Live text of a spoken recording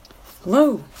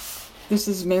Hello, this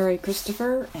is Mary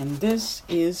Christopher, and this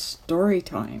is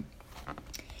Storytime.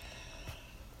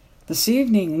 This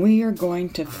evening we are going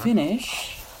to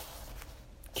finish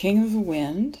King of the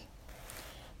Wind,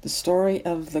 the story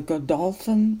of the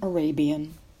Godolphin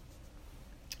Arabian,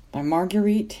 by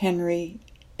Marguerite Henry,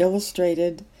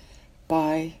 illustrated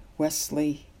by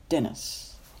Wesley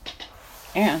Dennis.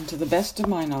 And to the best of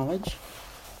my knowledge,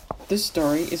 this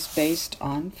story is based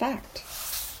on fact.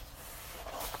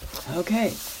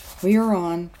 Okay, we are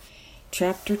on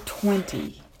chapter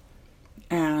 20,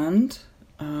 and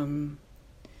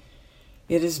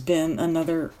it has been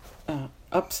another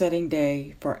upsetting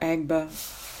day for Agba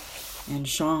and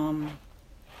Sham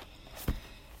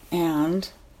and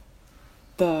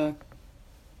the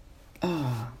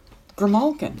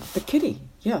Grimalkin, the kitty.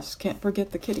 Yes, can't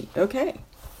forget the kitty. Okay,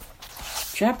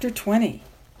 chapter 20,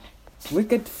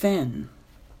 Wicked Finn.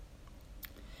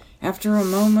 After a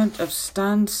moment of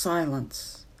stunned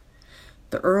silence,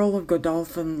 the Earl of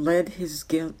Godolphin led his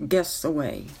guests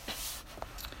away.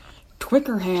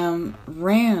 Twickenham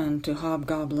ran to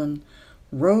Hobgoblin,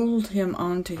 rolled him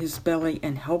onto his belly,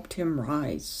 and helped him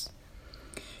rise.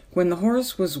 When the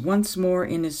horse was once more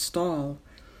in his stall,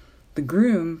 the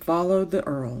groom followed the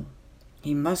Earl.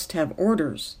 He must have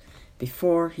orders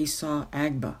before he saw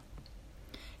Agba.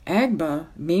 Agba,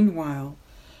 meanwhile,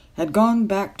 had gone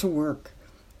back to work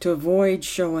to avoid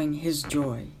showing his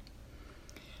joy.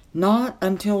 Not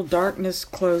until darkness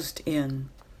closed in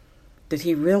did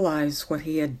he realize what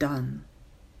he had done.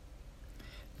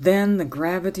 Then the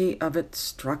gravity of it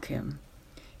struck him.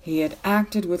 He had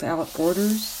acted without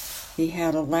orders. He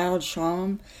had allowed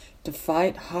Sham to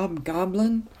fight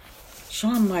Hobgoblin.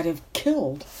 Sham might have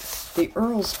killed the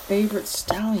Earl's favorite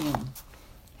stallion,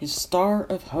 his star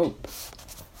of hope.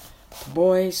 The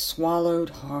boy swallowed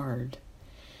hard.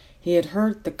 He had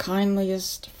hurt the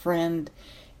kindliest friend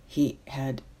he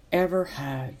had ever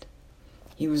had.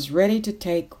 He was ready to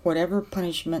take whatever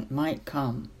punishment might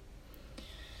come.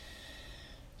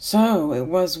 So it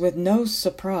was with no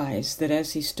surprise that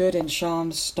as he stood in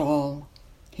Sham's stall,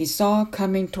 he saw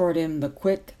coming toward him the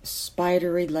quick,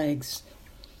 spidery legs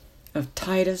of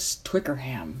Titus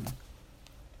Twickenham.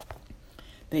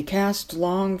 They cast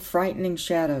long, frightening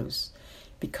shadows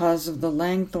because of the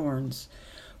lanthorns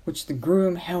which the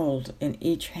groom held in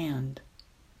each hand.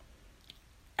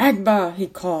 "Agba," he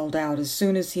called out as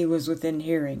soon as he was within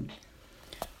hearing.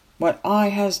 "What I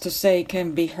has to say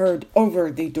can be heard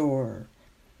over the door."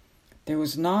 There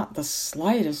was not the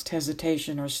slightest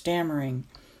hesitation or stammering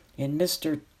in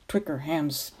Mr.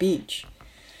 Twickenham's speech.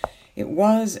 It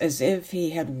was as if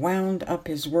he had wound up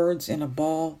his words in a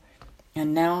ball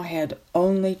and now had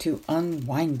only to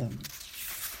unwind them.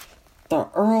 "The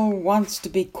Earl wants to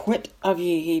be quit of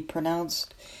ye," he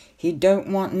pronounced. "He don't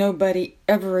want nobody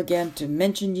ever again to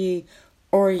mention ye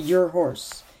or your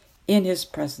horse in his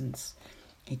presence.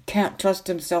 He can't trust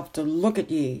himself to look at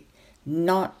ye.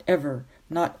 Not ever,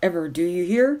 do you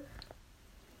hear?"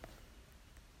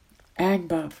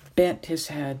 Agba bent his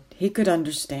head. He could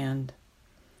understand.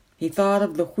 He thought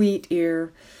of the wheat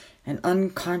ear and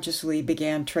unconsciously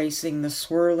began tracing the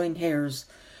swirling hairs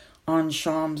on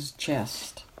Sham's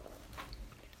chest.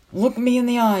 "Look me in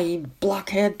the eye, ye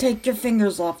blockhead. Take your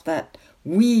fingers off that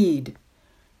weed.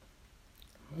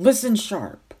 Listen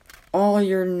sharp. All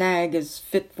your nag is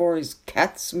fit for is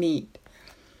cat's meat.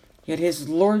 Yet his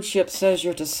lordship says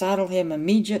you're to saddle him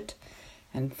immediate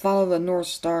and follow the North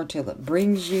Star till it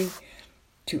brings ye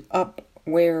to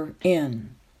Upware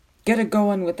Inn. Get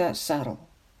a-goin' with that saddle."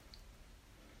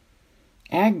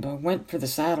 Agba went for the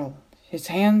saddle. His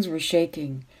hands were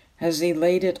shaking as he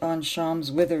laid it on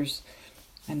Sham's withers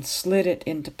and slid it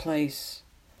into place.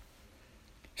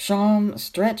 Sham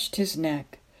stretched his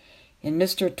neck in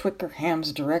Mr.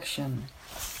 Twickenham's direction,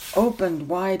 opened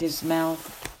wide his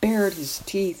mouth, bared his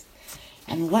teeth,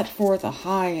 and let forth a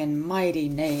high and mighty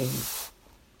neigh.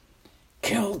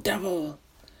 "Kill devil,"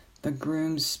 the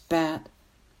groom spat.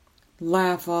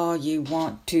 "Laugh all ye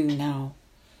want to now.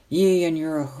 Ye and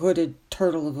your hooded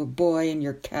turtle of a boy and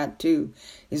your cat too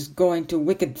is going to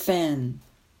Wicked Finn.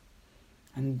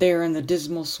 And there in the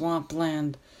dismal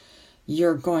swampland,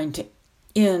 you're going to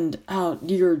end out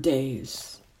your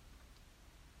days."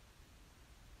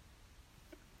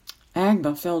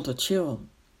 Agba felt a chill.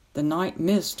 The night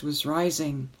mist was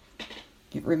rising.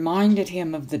 It reminded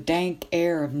him of the dank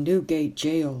air of Newgate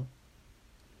jail.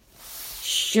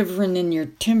 "Shivering in your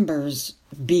timbers,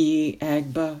 be ye,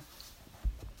 Agba?"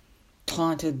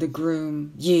 taunted the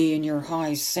groom. "Ye and your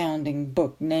high-sounding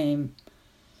book name.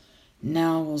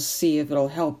 Now we'll see if it'll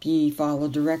help ye follow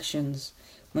directions.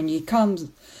 When ye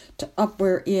come to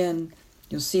Upware Inn,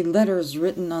 you'll see letters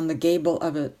written on the gable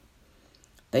of it.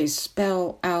 They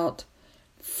spell out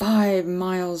 5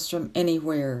 miles from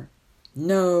anywhere.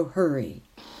 No hurry.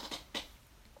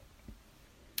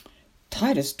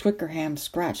 Titus Twickenham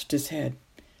scratched his head.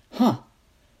 Huh,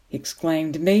 he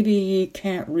exclaimed. Maybe ye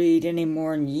can't read any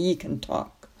more'n ye can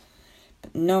talk.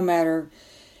 But no matter,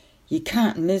 ye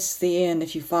can't miss the inn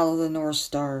if you follow the North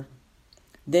Star.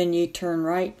 Then ye turn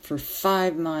right for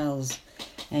 5 miles,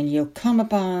 and you'll come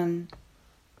upon...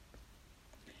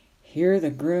 Here the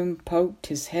groom poked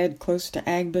his head close to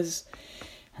Agba's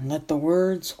and let the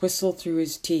words whistle through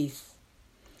his teeth.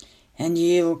 And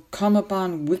ye'll come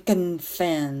upon Wicken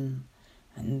Fen,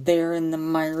 and there in the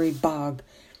miry bog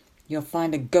you'll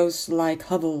find a ghost-like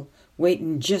hovel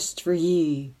waitin' just for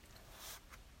ye.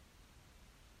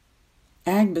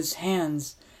 Agba's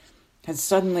hands had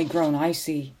suddenly grown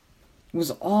icy. It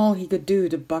was all he could do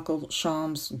to buckle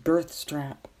Sham's girth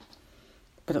strap.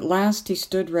 But at last he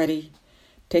stood ready,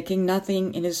 taking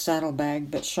nothing in his saddlebag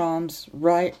but Sham's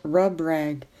rub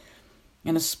rag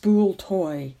and a spool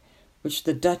toy which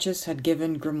the Duchess had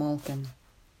given Grimalkin.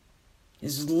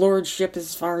 His lordship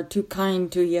is far too kind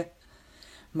to ye,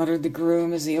 muttered the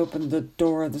groom as he opened the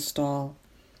door of the stall.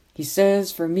 He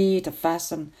says for me to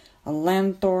fasten a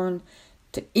lanthorn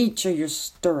to each of your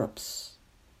stirrups.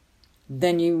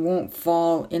 Then you won't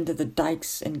fall into the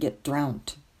dikes and get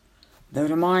drowned. Though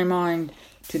to my mind,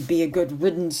 'twould be a good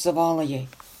riddance of all of ye.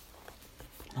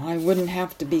 I wouldn't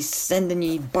have to be sending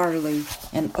ye barley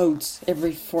and oats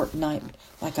every fortnight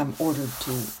like I'm ordered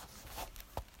to.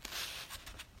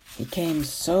 He came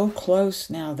so close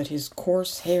now that his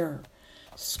coarse hair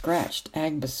scratched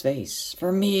Agba's face.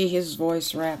 For me, his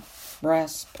voice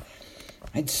rasped,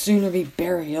 I'd sooner be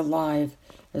buried alive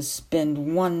as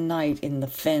spend one night in the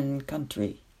fen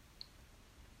country.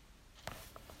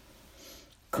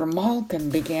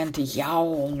 Grimalkin began to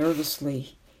yowl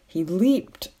nervously. He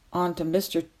leaped onto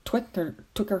Mr.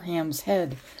 Twickenham's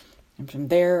head, and from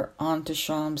there onto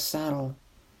Sham's saddle.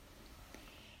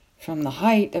 From the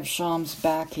height of Sham's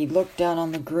back, he looked down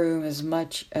on the groom as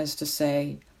much as to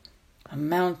say, a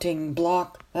mounting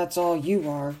block, that's all you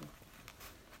are.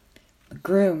 The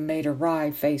groom made a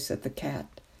wry face at the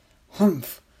cat.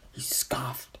 Humph, he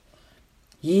scoffed.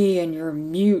 Ye and your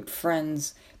mute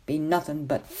friends be nothing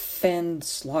but fen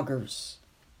sloggers.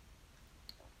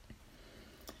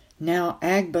 Now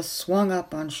Agba swung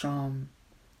up on Sham,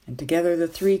 and together the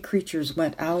 3 creatures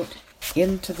went out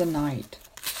into the night.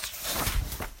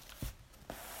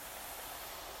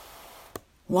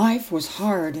 Life was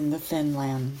hard in the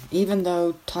fenland, even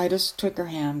though Titus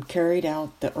Twickenham carried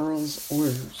out the Earl's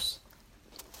orders.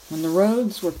 When the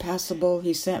roads were passable,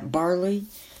 he sent barley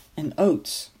and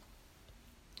oats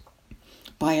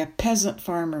by a peasant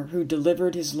farmer who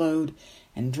delivered his load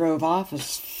and drove off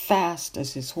as fast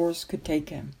as his horse could take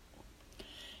him.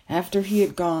 After he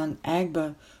had gone,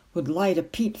 Agba would light a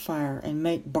peat fire and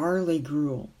make barley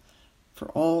gruel for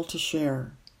all to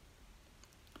share.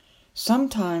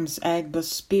 Sometimes Agba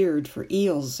speared for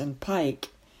eels and pike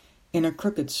in a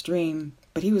crooked stream,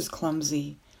 but he was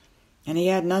clumsy, and he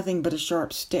had nothing but a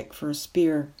sharp stick for a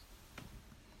spear.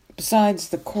 Besides,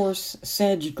 the coarse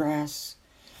sedge grass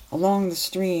along the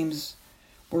streams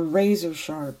were razor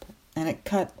sharp, and it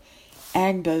cut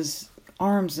Agba's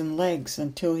arms and legs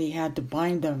until he had to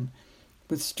bind them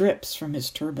with strips from his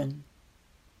turban.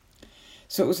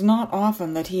 So it was not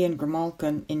often that he and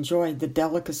Grimalkin enjoyed the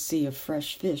delicacy of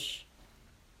fresh fish.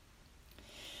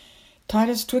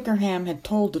 Titus Twickenham had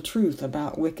told the truth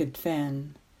about Wicked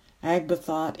Fen. Agba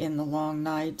thought in the long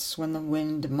nights when the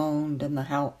wind moaned and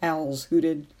the owls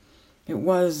hooted, it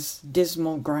was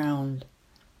dismal ground.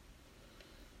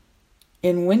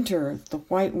 In winter, the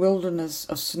white wilderness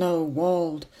of snow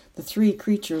walled the 3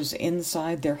 creatures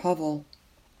inside their hovel.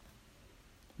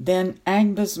 Then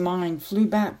Agba's mind flew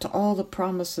back to all the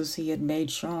promises he had made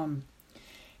Sham,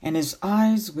 and his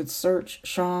eyes would search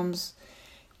Sham's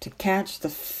to catch the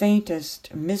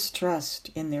faintest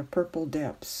mistrust in their purple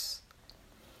depths.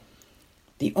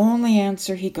 The only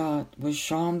answer he got was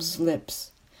Sham's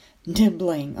lips,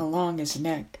 nibbling along his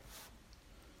neck.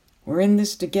 We're in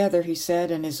this together, he said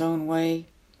in his own way.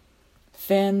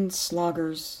 Fen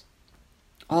sloggers,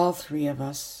 all 3 of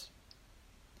us.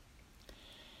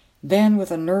 Then, with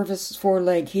a nervous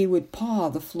foreleg, he would paw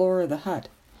the floor of the hut,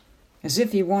 as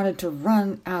if he wanted to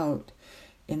run out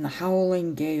in the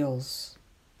howling gales.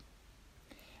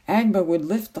 Agba would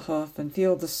lift the hoof and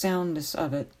feel the soundness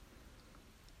of it.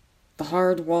 The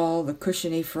hard wall, the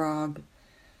cushiony frog.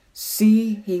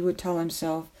 See, he would tell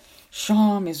himself,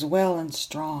 Sham is well and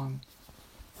strong.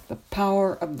 The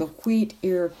power of the wheat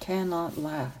ear cannot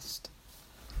last.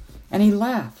 And he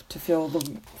laughed to feel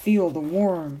the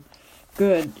warm,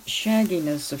 good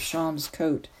shagginess of Sham's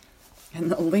coat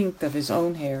and the length of his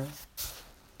own hair.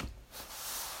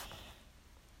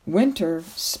 Winter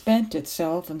spent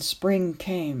itself and spring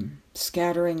came,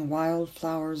 scattering wild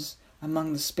flowers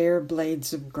among the spare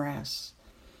blades of grass.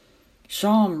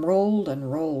 Sham rolled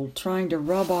and rolled, trying to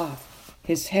rub off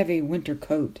his heavy winter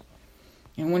coat,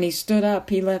 and when he stood up,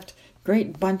 he left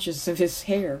great bunches of his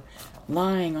hair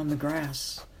lying on the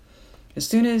grass. As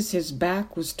soon as his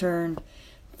back was turned,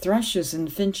 thrushes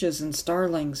and finches and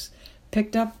starlings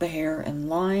picked up the hair and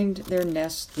lined their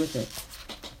nests with it.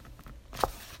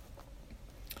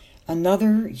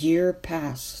 Another year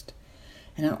passed,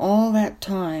 and in all that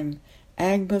time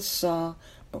Agba saw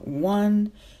but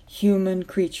one human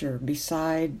creature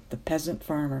beside the peasant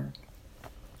farmer.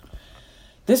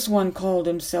 This one called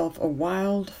himself a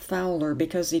wild fowler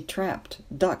because he trapped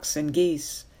ducks and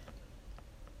geese.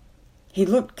 He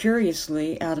looked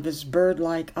curiously out of his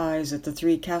bird-like eyes at the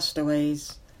three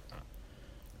castaways.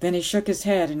 Then he shook his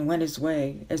head and went his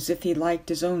way, as if he liked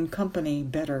his own company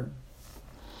better.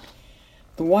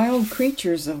 The wild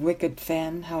creatures of Wicked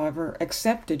Fen, however,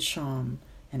 accepted Sham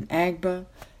and Agba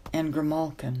and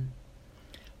Grimalkin.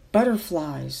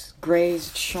 Butterflies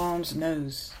grazed Sham's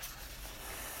nose,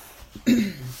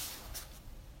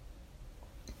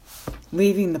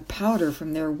 leaving the powder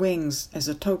from their wings as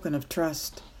a token of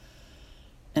trust.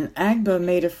 And Agba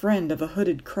made a friend of a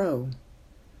hooded crow.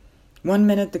 One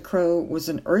minute the crow was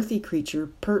an earthy creature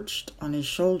perched on his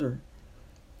shoulder.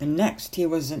 The next he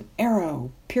was an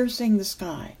arrow piercing the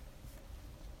sky.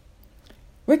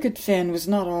 Wicked Fen was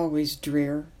not always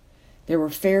drear. There were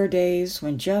fair days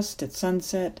when just at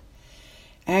sunset,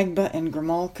 Agba and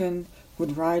Grimalkin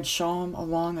would ride Sham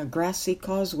along a grassy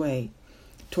causeway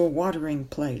to a watering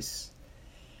place.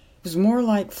 It was more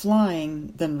like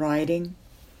flying than riding,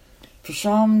 for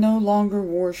Sham no longer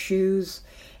wore shoes,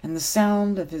 and the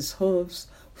sound of his hooves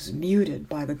was muted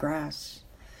by the grass.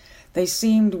 They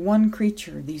seemed one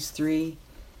creature, these three,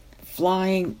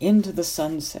 flying into the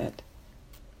sunset.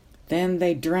 Then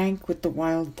they drank with the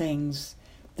wild things,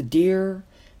 the deer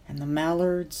and the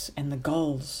mallards and the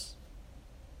gulls.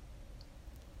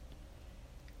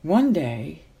 One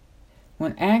day,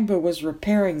 when Agba was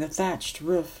repairing the thatched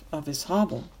roof of his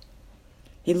hovel,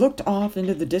 he looked off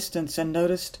into the distance and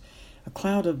noticed a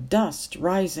cloud of dust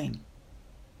rising.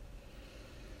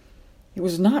 It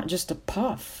was not just a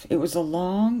puff. It was a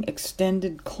long,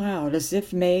 extended cloud, as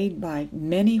if made by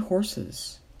many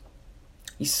horses.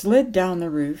 He slid down the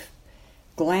roof,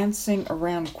 glancing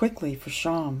around quickly for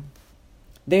Sham.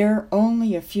 There,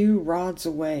 only a few rods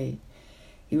away,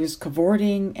 he was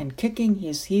cavorting and kicking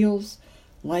his heels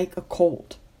like a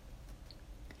colt.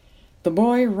 The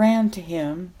boy ran to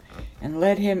him and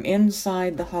led him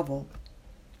inside the hovel,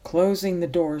 closing the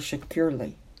door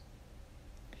securely.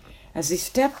 As he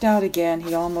stepped out again,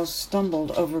 he almost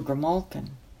stumbled over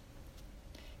Grimalkin.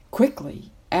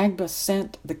 Quickly, Agba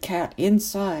sent the cat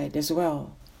inside as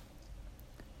well.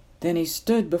 Then he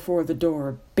stood before the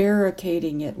door,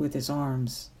 barricading it with his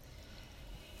arms.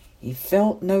 He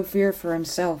felt no fear for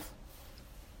himself,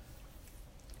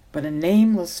 but a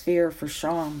nameless fear for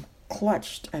Sham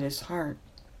clutched at his heart.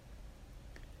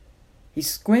 He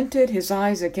squinted his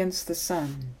eyes against the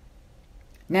sun.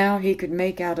 Now he could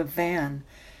make out a van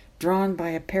drawn by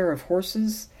a pair of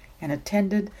horses and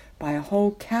attended by a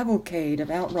whole cavalcade of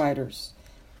outriders.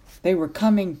 They were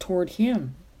coming toward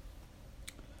him.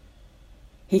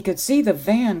 He could see the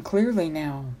van clearly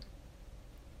now.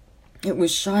 It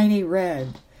was shiny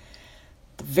red,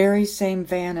 the very same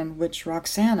van in which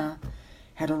Roxana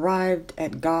had arrived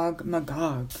at Gog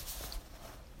Magog.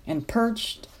 And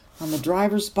perched on the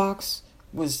driver's box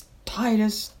was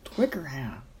Titus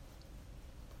Twickenham.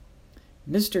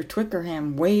 Mr.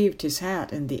 Twickenham waved his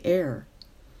hat in the air.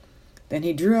 Then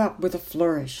he drew up with a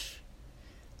flourish.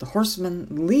 The horsemen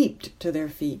leaped to their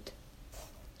feet.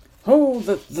 "Ho,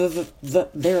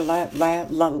 there,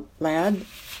 lad,"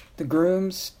 the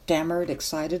groom stammered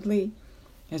excitedly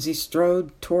as he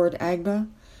strode toward Agba.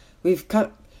 We've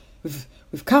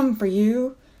come for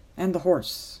you and the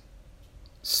horse."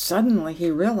 Suddenly he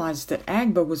realized that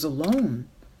Agba was alone.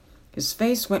 His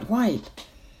face went white.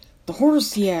 "The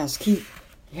horse," he asked. He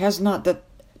has not the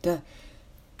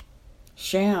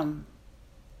Sham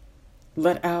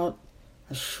let out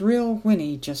a shrill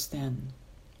whinny just then.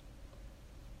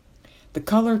 The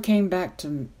color came back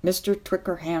to Mr.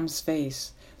 Twickenham's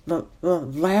face.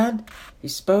 Lad," he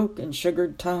spoke in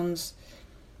sugared tones,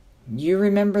 "you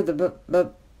remember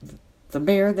the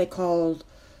mare they called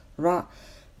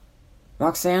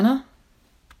Roxana?"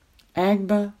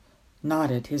 Agba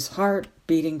nodded, his heart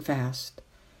beating fast.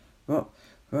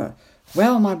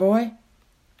 Well, my boy,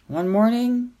 one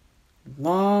morning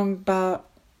Long about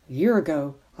a year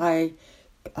ago, I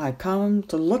come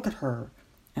to look at her,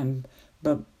 and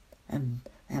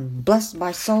bless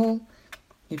my soul,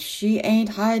 if she ain't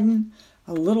hiding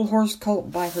a little horse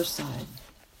colt by her side."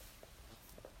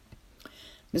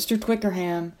 Mr.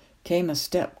 Twickenham came a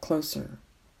step closer.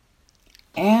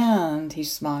 "And," he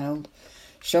smiled,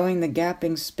 showing the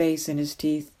gaping space in his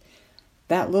teeth,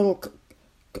 "that little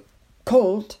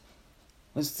colt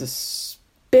was the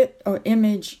spit or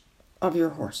image of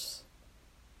your horse."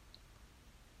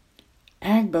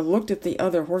 Agba looked at the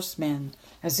other horsemen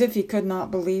as if he could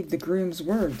not believe the groom's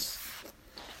words.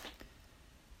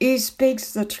 "He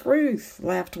speaks the truth,"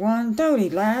 laughed one. "Don't he,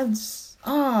 lads?"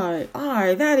 Aye,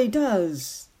 that he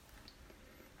does."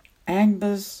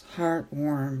 Agba's heart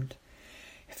warmed.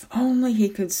 If only he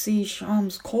could see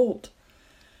Sham's colt.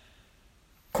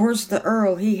 "Of course the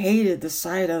Earl, he hated the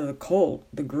sight of the colt,"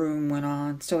 the groom went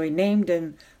on, "so he named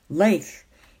him Leith,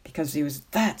 because he was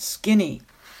that skinny.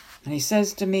 And he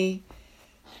says to me,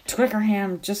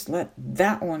 'Twickenham, just let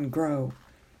that one grow.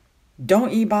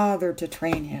 Don't ye bother to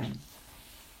train him.'"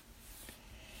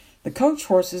 The coach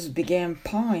horses began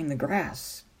pawing the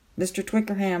grass. Mr.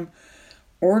 Twickenham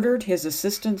ordered his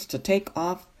assistants to take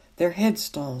off their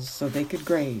headstalls so they could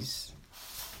graze.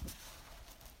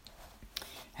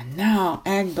 "And now,"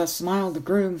 Agba smiled the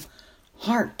groom,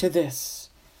 "hark to this.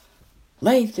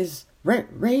 Leith is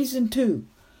raising too.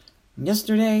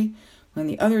 Yesterday, when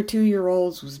the other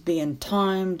 2-year-olds was being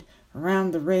timed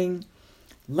around the ring,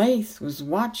 Leith was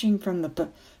watching from the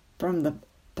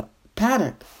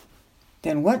paddock.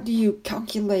 Then what do you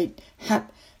calculate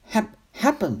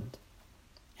happened?"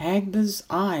 Agba's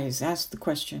eyes asked the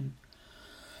question.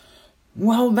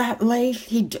 "Well, that Leith,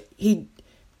 he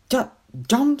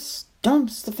jumps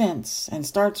the fence and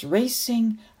starts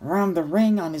racing around the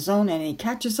ring on his own, and he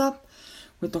catches up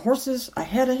with the horses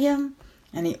ahead of him,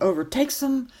 and he overtakes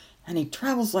them, and he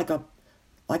travels like a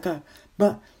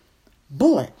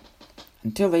bullet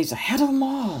until he's ahead of them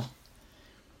all.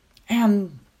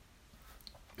 And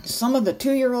some of the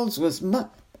 2-year-olds was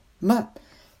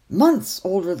months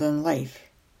older than Leith,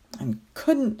 and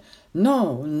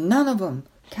none of them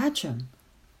catch him."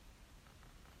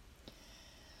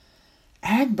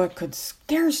 Agba could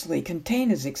scarcely contain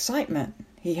his excitement.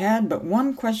 He had but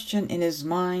one question in his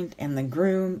mind, and the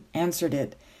groom answered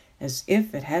it as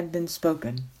if it had been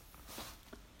spoken.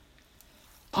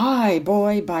 "Aye,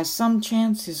 boy, by some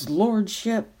chance his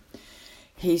lordship,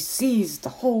 he sees the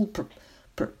whole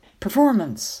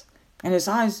performance, and his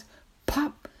eyes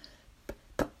pop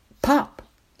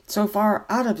so far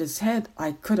out of his head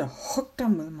I could have hooked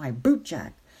him with my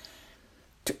bootjack.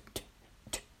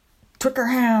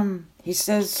 Twickenham, he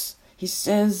says,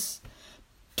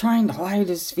 trying to hide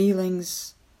his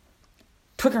feelings.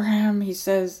 Twickenham, he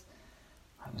says,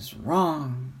 I was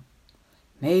wrong.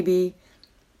 Maybe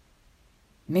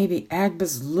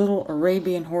Agba's little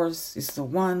Arabian horse is the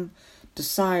one to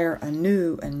sire a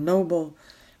new and noble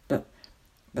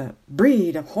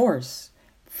breed of horse.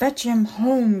 Fetch him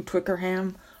home,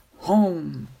 Twickenham,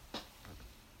 home."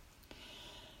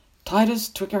 Titus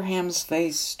Twickenham's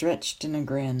face stretched in a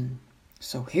grin.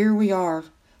 "So here we are,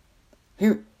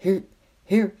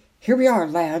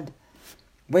 lad,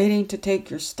 waiting to take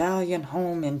your stallion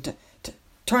home in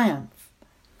triumph.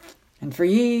 And for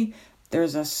ye,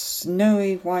 there's a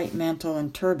snowy white mantle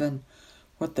and turban,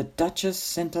 what the Duchess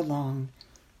sent along,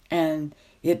 and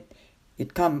it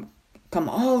come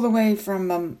all the way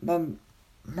from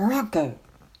Morocco."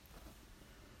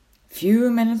 Few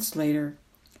minutes later,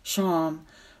 Sham,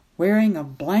 wearing a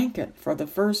blanket for the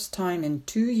first time in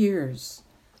 2 years,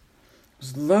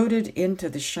 was loaded into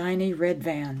the shiny red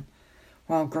van,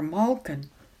 while Grimalkin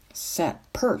sat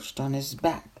perched on his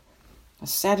back, a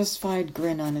satisfied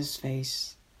grin on his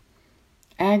face.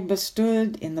 Agba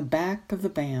stood in the back of the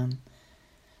van,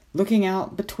 looking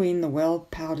out between the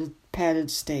well-padded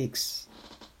stakes.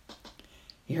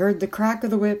 He heard the crack of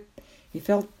the whip. He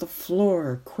felt the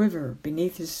floor quiver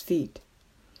beneath his feet.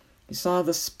 He saw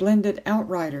the splendid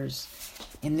outriders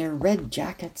in their red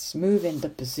jackets move into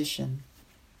position.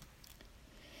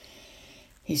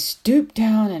 He stooped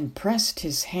down and pressed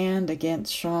his hand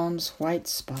against Sham's white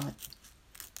spot.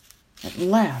 At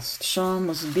last, Sham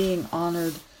was being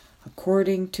honored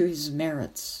according to his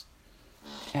merits.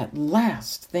 At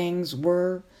last, things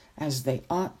were as they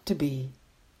ought to be.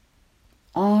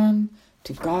 On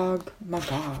to Gog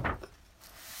Magog.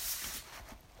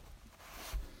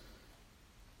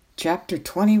 Chapter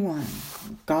 21,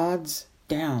 God's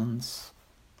Downs.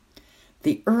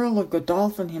 The Earl of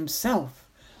Godolphin himself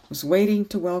was waiting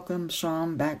to welcome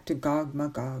Sham back to Gog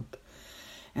Magog,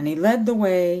 and he led the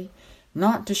way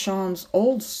not to Sham's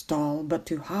old stall, but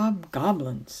to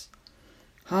Hobgoblin's.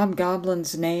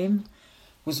 Hobgoblin's name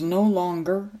was no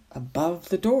longer above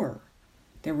the door.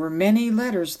 There were many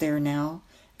letters there now.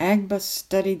 Agba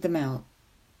studied them out.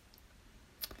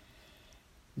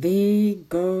 The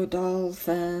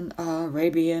Godolphin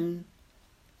Arabian,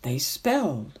 they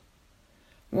spelled.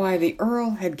 Why, the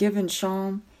Earl had given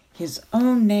Sham his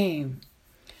own name,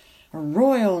 a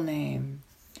royal name.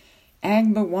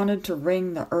 Agba wanted to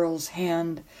wring the Earl's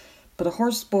hand, but a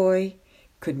horseboy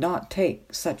could not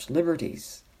take such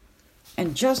liberties.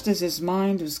 And just as his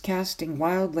mind was casting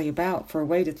wildly about for a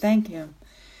way to thank him,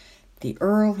 the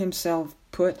Earl himself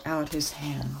put out his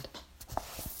hand.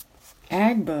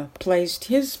 Agba placed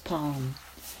his palm,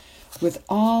 with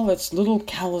all its little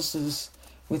calluses,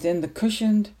 within the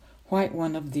cushioned white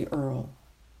one of the Earl.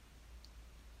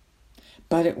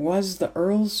 But it was the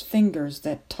Earl's fingers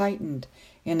that tightened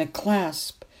in a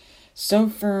clasp so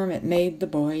firm it made the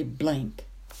boy blink.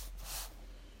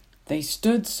 They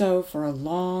stood so for a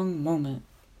long moment.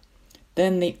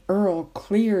 Then the Earl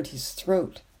cleared his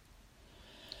throat.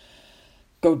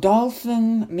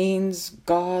 Godolphin means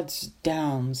God's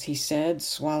downs, he said,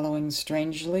 swallowing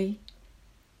strangely.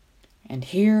 And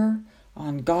here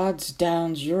on God's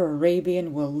downs your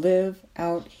Arabian will live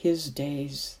out his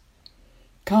days.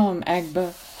 Come,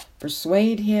 Agba,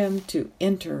 persuade him to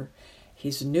enter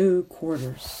his new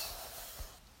quarters.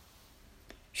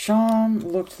 Sham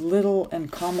looked little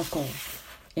and comical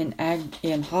in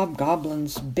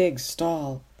Hobgoblin's big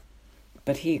stall,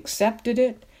 but he accepted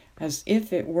it as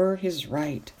if it were his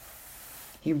right.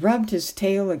 He rubbed his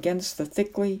tail against the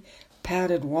thickly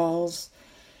padded walls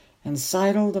and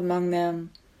sidled among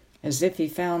them as if he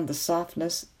found the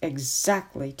softness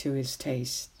exactly to his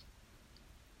taste.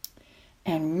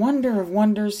 And wonder of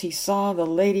wonders, he saw the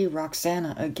Lady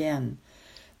Roxana again.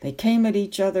 They came at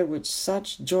each other with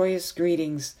such joyous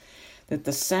greetings that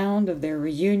the sound of their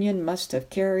reunion must have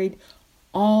carried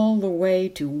all the way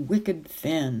to wicked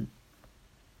Finn.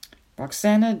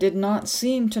 Roxana did not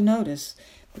seem to notice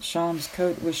that Sham's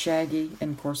coat was shaggy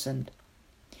and coarsened,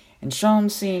 and Sham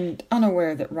seemed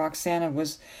unaware that Roxana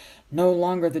was no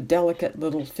longer the delicate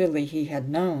little filly he had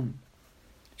known.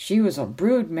 She was a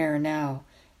brood mare now,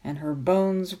 and her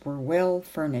bones were well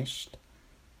furnished.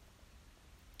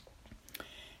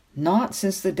 Not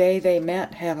since the day they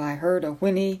met have I heard a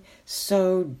whinny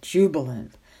so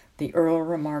jubilant, the Earl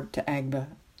remarked to Agba.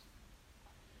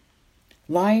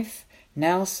 Life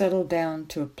now settled down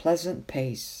to a pleasant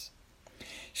pace.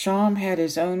 Sham had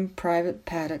his own private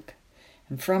paddock,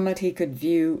 and from it he could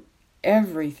view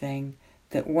everything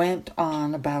that went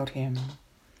on about him.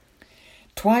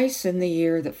 Twice in the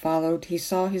year that followed he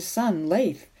saw his son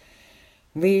Leith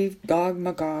leave Gog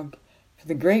Magog for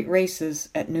the great races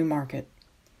at Newmarket.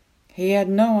 He had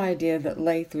no idea that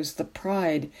Leith was the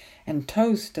pride and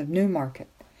toast of Newmarket,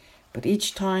 but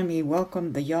each time he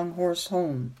welcomed the young horse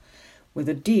home with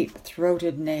a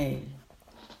deep-throated neigh.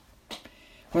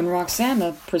 When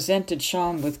Roxana presented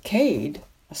Sham with Cade,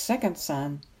 a second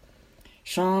son,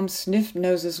 Sham sniffed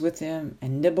noses with him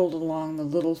and nibbled along the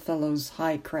little fellow's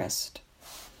high crest.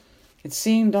 It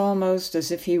seemed almost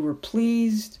as if he were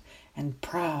pleased and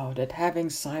proud at having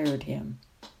sired him.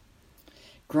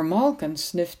 Grimalkin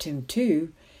sniffed him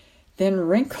too, then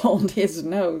wrinkled his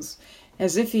nose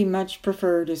as if he much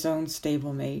preferred his own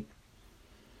stablemate.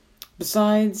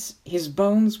 Besides, his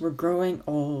bones were growing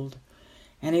old,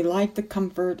 and he liked the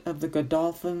comfort of the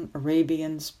Godolphin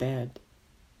Arabian's bed.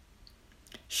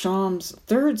 Sham's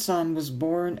third son was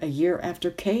born a year after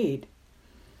Cade.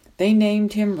 They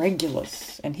named him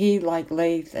Regulus, and he, like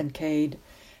Leith and Cade,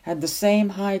 had the same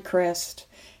high crest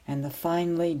and the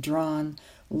finely drawn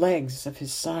legs of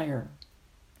his sire.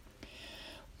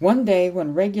 One day,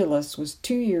 when Regulus was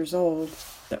 2 years old,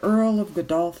 the Earl of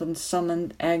Godolphin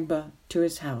summoned Agba to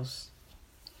his house.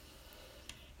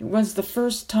 It was the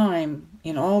first time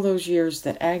in all those years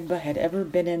that Agba had ever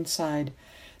been inside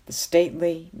the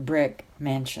stately brick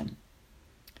mansion.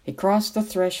 He crossed the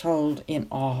threshold in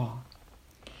awe.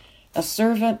 A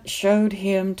servant showed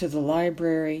him to the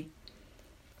library,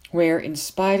 where, in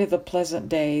spite of the pleasant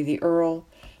day, the Earl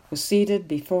was seated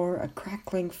before a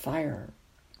crackling fire.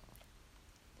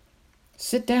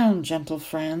 "Sit down, gentle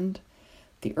friend,"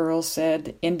 the Earl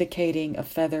said, indicating a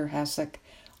feather hassock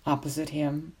opposite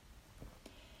him.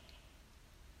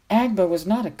 Agba was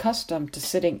not accustomed to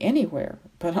sitting anywhere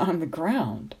but on the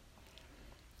ground.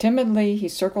 Timidly he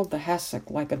circled the hassock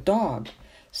like a dog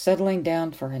settling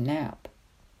down for a nap.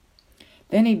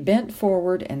 Then he bent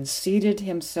forward and seated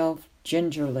himself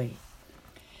gingerly.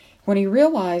 When he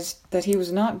realized that he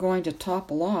was not going to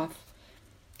topple off,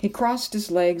 He crossed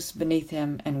his legs beneath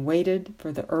him and waited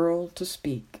for the Earl to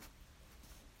speak.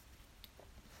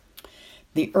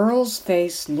 The Earl's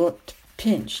face looked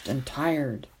pinched and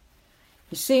tired.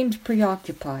 He seemed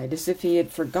preoccupied, as if he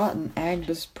had forgotten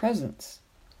Agba's presence.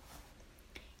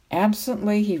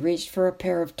 Absently, he reached for a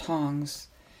pair of tongs,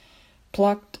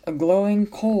 plucked a glowing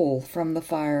coal from the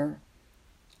fire,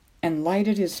 and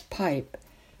lighted his pipe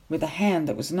with a hand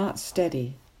that was not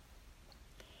steady.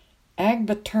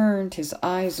 Agba turned his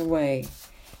eyes away.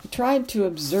 He tried to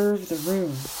observe the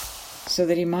room so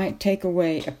that he might take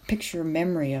away a picture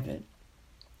memory of it.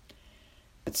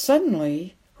 But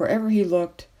suddenly, wherever he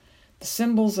looked, the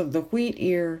symbols of the wheat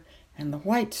ear and the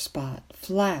white spot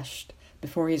flashed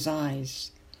before his eyes.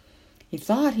 He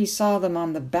thought he saw them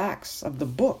on the backs of the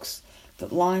books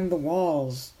that lined the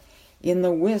walls, in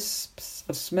the wisps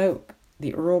of smoke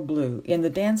the Earl blew, in the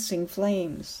dancing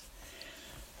flames,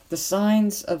 the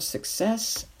signs of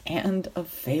success and of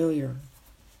failure.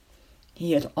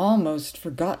 He had almost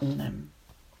forgotten them.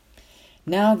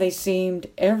 Now they seemed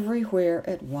everywhere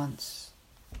at once.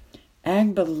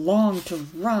 Agba longed to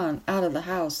run out of the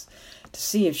house to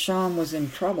see if Sham was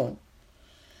in trouble.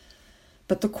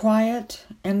 But the quiet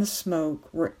and the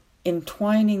smoke were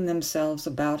entwining themselves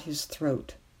about his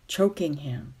throat, choking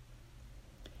him.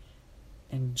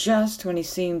 And just when he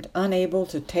seemed unable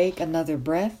to take another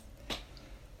breath,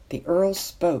 the Earl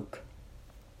spoke.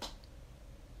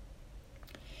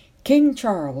 "King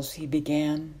Charles," he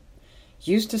began,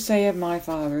 "used to say of my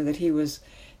father that he was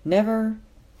never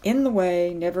in the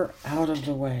way, never out of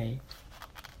the way.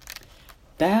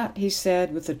 That," he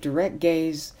said with a direct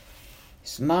gaze,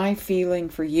 "is my feeling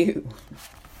for you."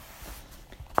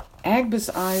 Agba's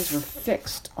eyes were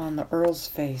fixed on the Earl's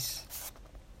face.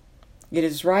 "It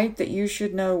is right that you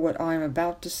should know what I am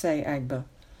about to say, Agba.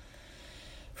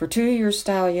 For to your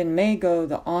stallion may go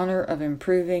the honor of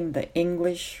improving the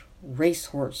English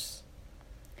racehorse.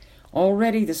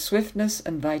 Already the swiftness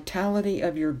and vitality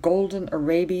of your golden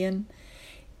Arabian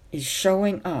is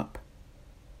showing up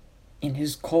in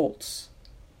his colts.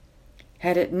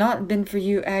 Had it not been for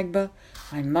you, Agba,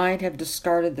 I might have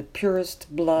discarded the purest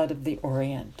blood of the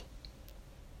Orient."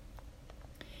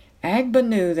 Agba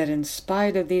knew that in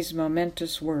spite of these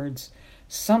momentous words,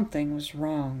 something was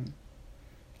wrong.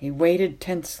 He waited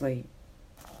tensely.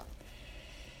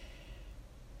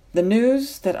 "The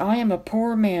news that I am a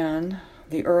poor man,"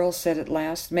 the Earl said at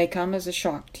last, "may come as a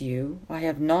shock to you. I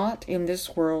have not in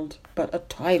this world but a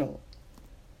title."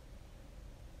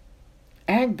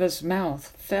 Agba's mouth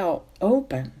fell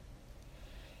open.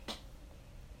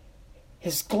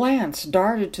 His glance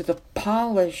darted to the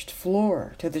polished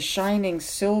floor, to the shining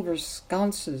silver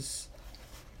sconces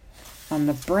on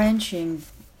the branching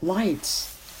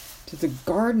lights, to the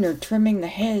gardener trimming the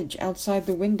hedge outside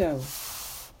the window.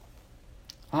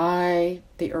 "Aye,"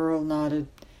 the Earl nodded,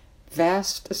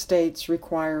 "vast estates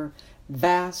require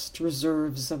vast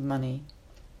reserves of money.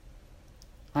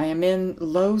 I am in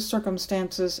low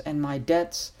circumstances, and my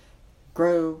debts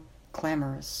grow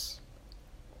clamorous.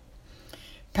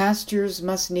 Pastures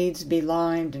must needs be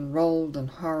limed and rolled and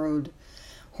harrowed,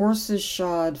 horses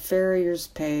shod, farriers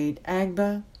paid.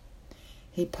 Agba,"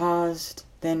 he paused,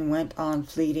 then went on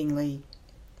fleetingly,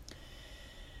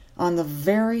 "on the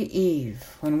very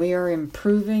eve when we are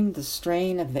improving the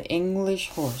strain of the English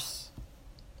horse,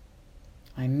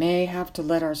 I may have to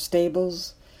let our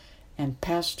stables and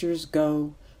pastures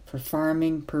go for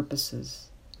farming purposes."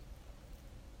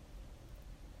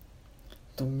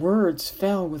 The words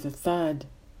fell with a thud.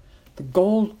 The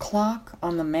gold clock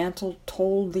on the mantel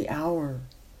told the hour.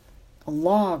 A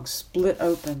log split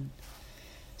open,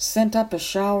 sent up a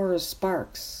shower of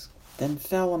sparks, then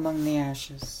fell among the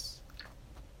ashes.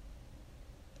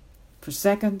 For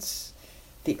seconds,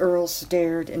 the Earl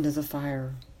stared into the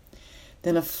fire.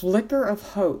 Then a flicker of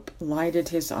hope lighted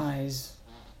his eyes.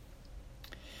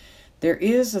 "There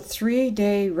is a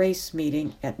 3-day race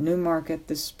meeting at Newmarket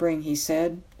this spring," he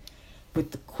said,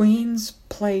 "with the Queen's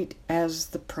plate as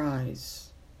the prize.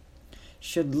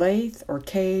 Should Leith or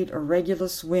Cade or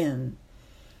Regulus win,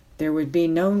 there would be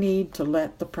no need to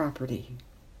let the property.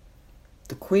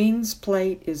 The Queen's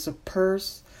plate is a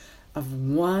purse of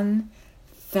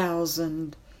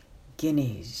 1,000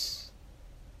 guineas.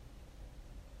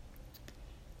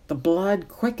 The blood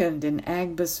quickened in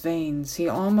Agba's veins. He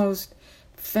almost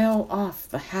fell off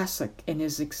the hassock in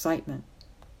his excitement.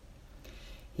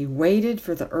 He waited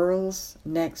for the Earl's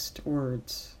next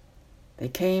words. They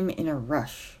came in a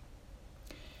rush.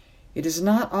 "It is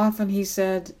not often," he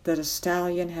said, "that a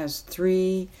stallion has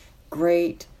 3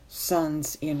 great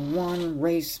sons in one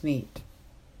race meet.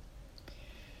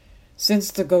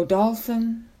 Since the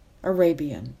Godolphin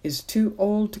Arabian is too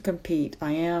old to compete,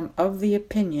 I am of the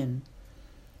opinion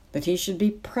that he should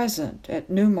be present at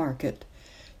Newmarket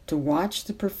to watch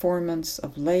the performance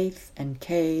of Leith and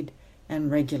Cade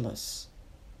and Regulus.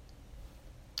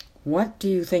 What do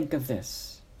you think of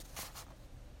this?"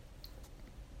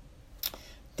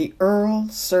 The Earl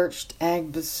searched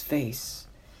Agba's face,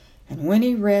 and when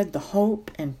he read the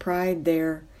hope and pride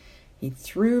there, he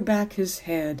threw back his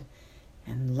head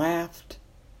and laughed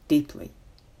deeply.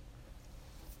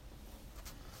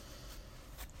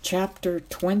 Chapter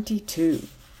 22.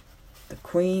 The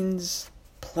Queen's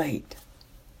Plate.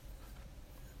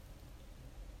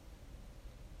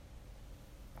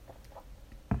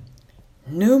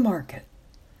 Newmarket.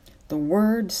 The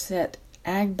word set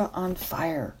Agba on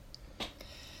fire.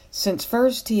 Since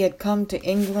first he had come to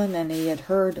England and he had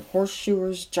heard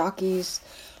horseshoers, jockeys,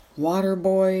 water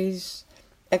boys,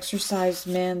 exercise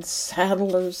men,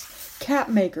 saddlers, cap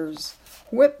makers,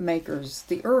 whip makers,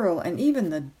 the Earl, and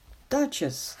even the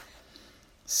Duchess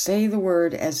say the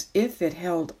word as if it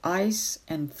held ice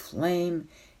and flame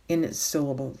in its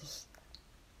syllables.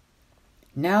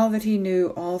 Now that he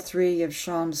knew all three of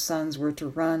Sham's sons were to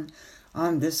run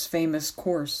on this famous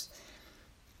course,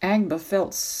 Agba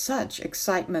felt such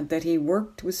excitement that he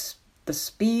worked with the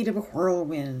speed of a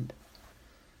whirlwind.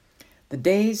 The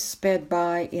days sped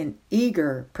by in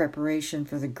eager preparation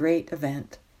for the great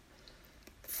event.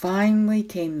 Finally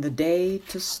came the day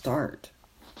to start.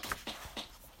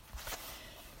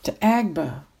 To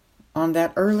Agba, on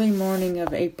that early morning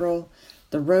of April,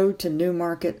 the road to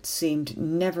Newmarket seemed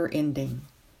never-ending.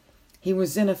 He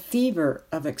was in a fever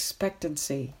of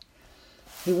expectancy.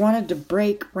 He wanted to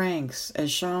break ranks,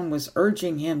 as Sham was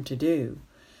urging him to do.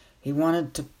 He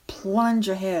wanted to plunge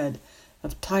ahead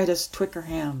of Titus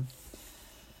Twickenham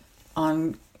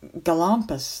on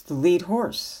Galampus, the lead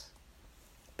horse,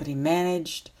 but he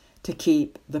managed to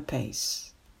keep the pace.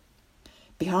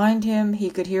 Behind him he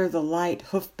could hear the light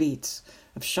hoofbeats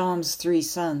of Sham's three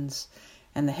sons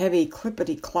and the heavy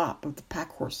clippity-clop of the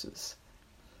pack horses.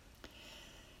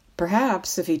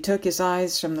 Perhaps if he took his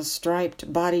eyes from the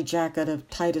striped body jacket of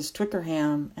Titus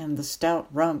Twickenham and the stout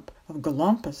rump of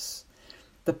Galampus,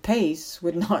 the pace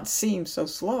would not seem so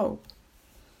slow.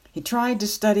 He tried to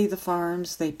study the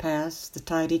farms they passed, the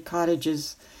tidy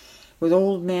cottages with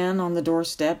old men on the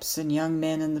doorsteps and young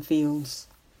men in the fields.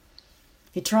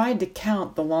 He tried to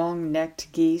count the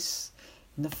long-necked geese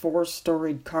in the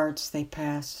four-storied carts they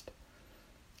passed.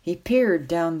 He peered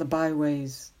down the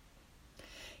byways.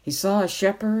 He saw a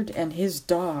shepherd and his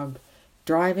dog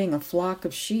driving a flock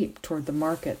of sheep toward the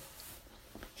market.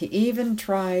 He even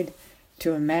tried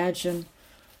to imagine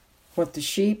what the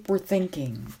sheep were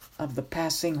thinking of the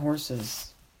passing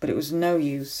horses, but it was no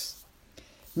use.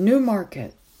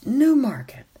 Newmarket,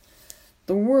 Newmarket.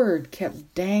 The word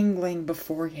kept dangling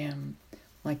before him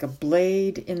like a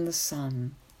blade in the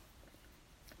sun.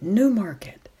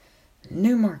 Newmarket,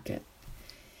 Newmarket.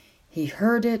 He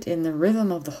heard it in the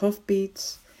rhythm of the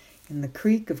hoofbeats, in the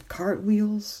creak of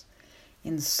cartwheels,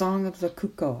 in the song of the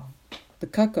cuckoo.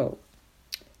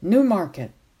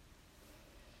 Newmarket.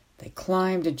 They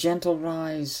climbed a gentle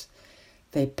rise.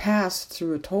 They passed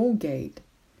through a toll gate.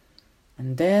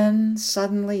 And then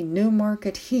suddenly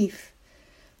Newmarket Heath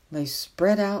lay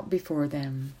spread out before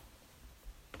them.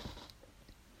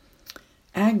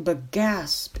 Agba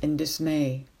gasped in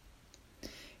dismay.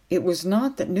 It was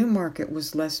not that Newmarket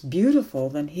was less beautiful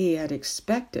than he had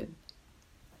expected.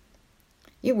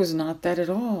 It was not that at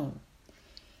all.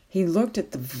 He looked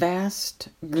at the vast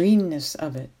greenness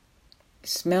of it,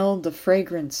 smelled the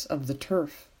fragrance of the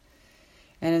turf,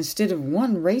 and instead of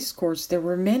one racecourse there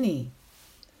were many.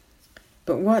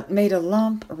 But what made a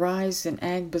lump rise in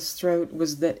Agba's throat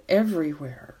was that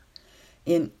everywhere,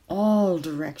 in all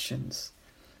directions,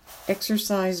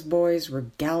 exercise boys were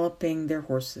galloping their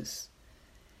horses.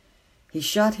 He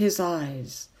shut his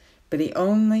eyes, but he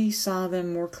only saw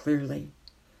them more clearly.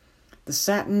 The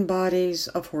satin bodies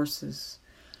of horses,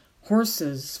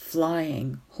 horses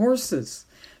flying, horses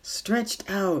stretched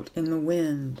out in the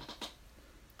wind.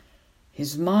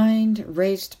 His mind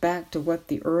raced back to what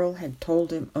the Earl had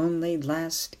told him only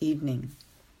last evening.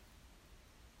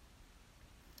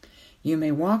 "You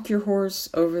may walk your horse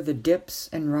over the dips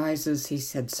and rises," he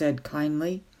had said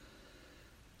kindly,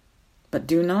 "but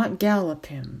do not gallop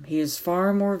him. He is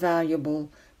far more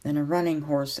valuable than a running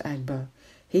horse, Agba.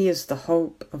 He is the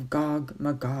hope of Gog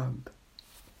Magog."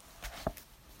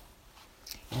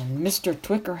 And Mr.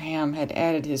 Twickenham had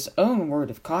added his own word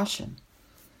of caution.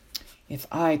 "If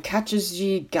I catches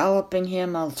ye galloping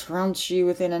him, I'll trounce ye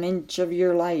within an inch of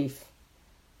your life."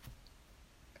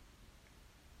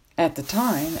 At the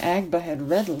time, Agba had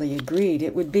readily agreed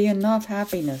it would be enough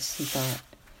happiness, he thought,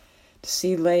 to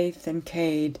see Leith and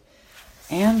Cade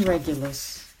and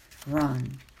Regulus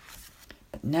run.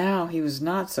 But now he was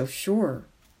not so sure.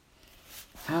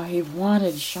 How he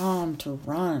wanted Sham to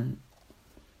run,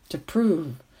 to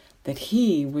prove that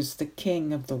he was the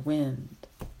king of the wind.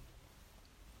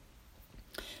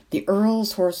 The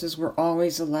Earl's horses were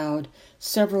always allowed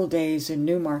several days in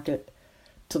Newmarket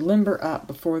to limber up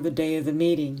before the day of the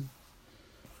meeting.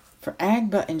 For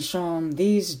Agba and Sham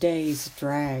these days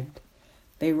dragged.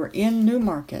 They were in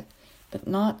Newmarket, but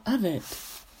not of it.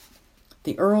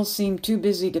 The Earl seemed too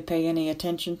busy to pay any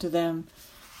attention to them.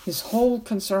 His whole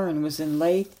concern was in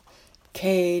Leith,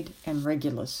 Cade, and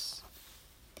Regulus.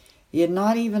 He had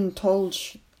not even told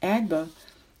Agba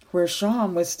where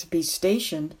Sham was to be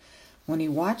stationed when he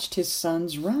watched his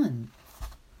sons run.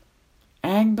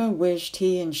 Agba wished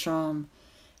he and Sham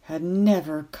had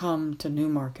never come to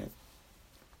Newmarket.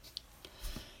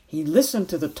 He listened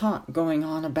to the talk going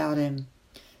on about him,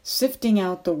 sifting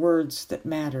out the words that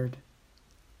mattered.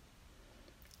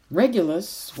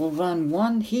 Regulus will run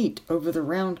 1 heat over the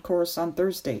round course on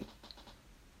Thursday.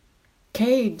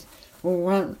 Cade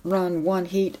will run 1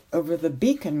 heat over the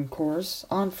Beacon course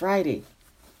on Friday.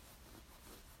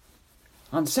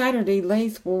 On Saturday,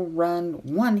 Leith will run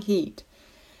 1 heat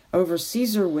over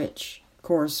Caesarwich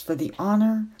course for the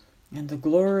honor and the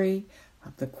glory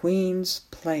of the Queen's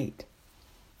plate.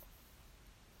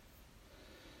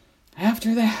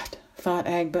 After that, thought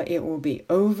Agba, it will be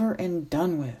over and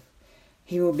done with.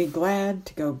 He will be glad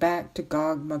to go back to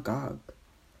Gog Magog.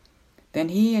 Then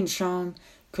he and Sham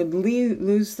could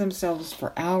lose themselves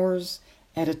for hours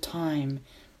at a time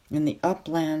in the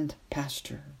upland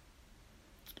pasture.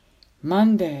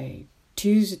 Monday,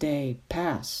 Tuesday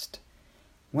passed.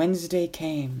 Wednesday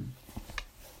came.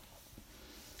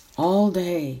 All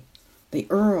day, the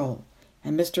Earl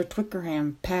and Mr.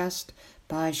 Twickenham passed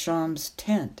by Sham's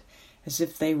tent as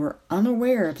if they were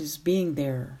unaware of his being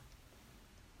there.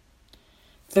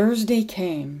 Thursday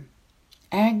came.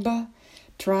 Agba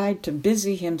tried to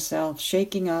busy himself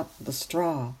shaking up the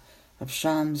straw of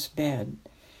Sham's bed,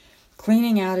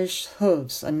 cleaning out his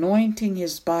hooves, anointing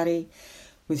his body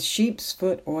with sheep's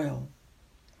foot oil.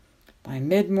 By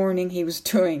mid-morning he was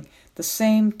doing the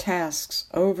same tasks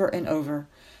over and over,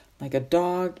 like a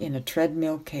dog in a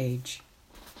treadmill cage.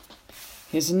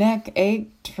 His neck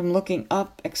ached from looking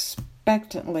up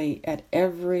expectantly at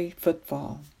every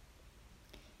footfall.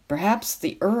 Perhaps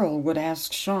the Earl would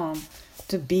ask Sham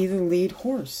to be the lead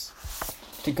horse,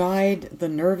 to guide the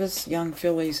nervous young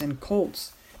fillies and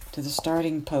colts to the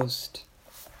starting post.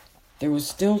 There was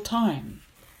still time.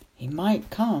 He might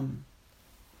come.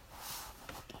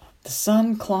 The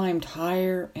sun climbed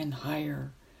higher and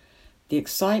higher. The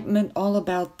excitement all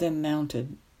about them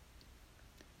mounted.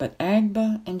 But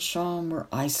Agba and Sham were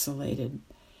isolated.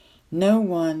 No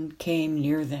one came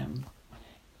near them.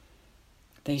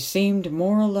 They seemed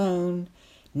more alone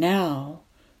now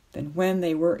than when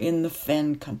they were in the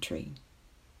fen country.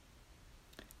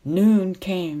 Noon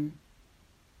came.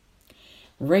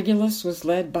 Regulus was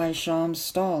led by Sham's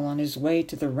stall on his way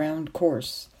to the round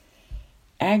course.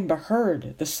 Agba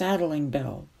heard the saddling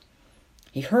bell.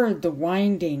 He heard the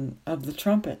winding of the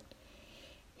trumpet.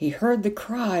 He heard the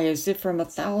cry as if from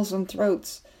 1,000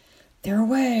 throats, "They're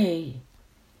away!"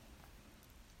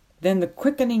 Then the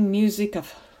quickening music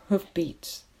of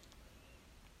hoofbeats.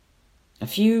 A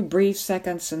few brief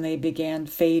seconds and they began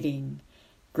fading,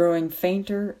 growing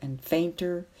fainter and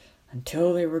fainter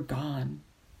until they were gone.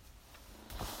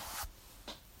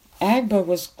 Agba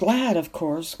was glad, of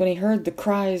course, when he heard the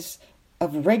cries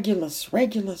of Regulus,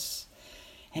 Regulus,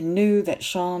 and knew that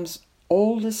Sham's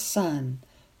oldest son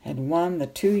had won the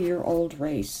 2-year-old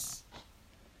race.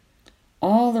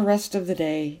 All the rest of the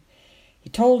day, he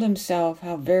told himself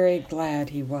how very glad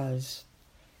he was.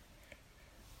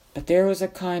 But there was a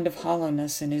kind of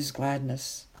hollowness in his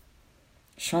gladness.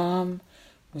 Sham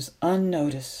was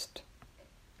unnoticed,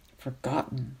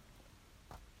 forgotten.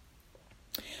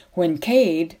 When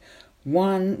Cade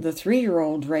won the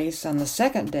 3-year-old race on the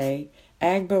second day,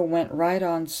 Agba went right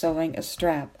on sewing a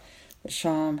strap that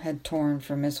Sham had torn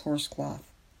from his horsecloth.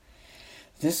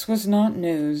 This was not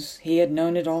news. He had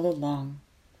known it all along.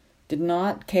 Did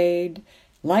not Cade,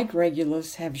 like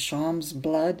Regulus, have Sham's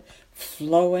blood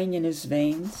flowing in his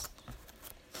veins?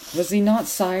 Was he not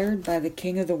sired by the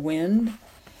king of the wind?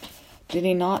 Did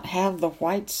he not have the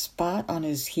white spot on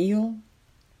his heel?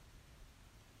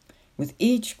 With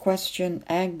each question,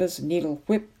 Agba's needle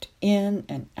whipped in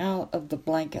and out of the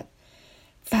blanket,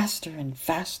 faster and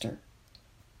faster.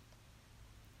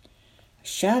 A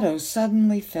shadow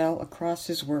suddenly fell across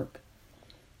his work.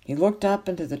 He looked up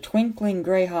into the twinkling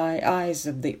grey eyes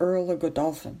of the Earl of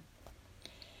Godolphin.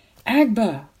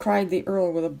 "Agba!" cried the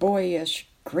Earl with a boyish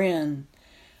grin.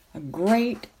 "A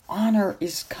great honor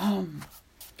is come.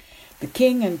 The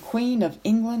King and Queen of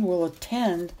England will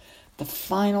attend the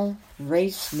final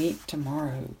race meet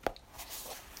tomorrow.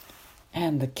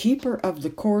 And the keeper of the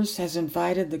course has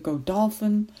invited the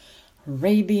Godolphin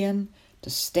Arabian to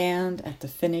stand at the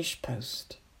finish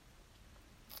post."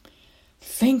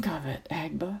 Think of it,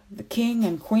 Agba, the King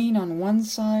and Queen on one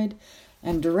side,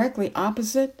 and directly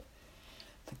opposite,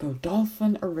 the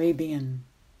Godolphin Arabian.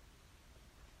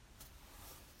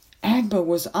 Agba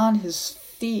was on his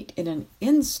feet in an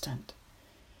instant,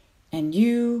 and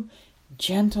you,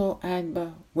 gentle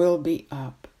Agba, will be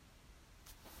up.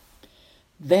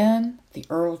 Then the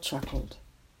Earl chuckled.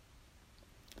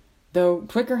 Though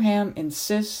Twickenham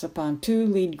insists upon 2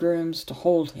 lead grooms to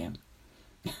hold him,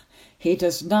 he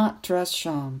does not trust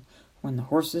Sham when the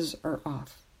horses are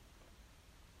off.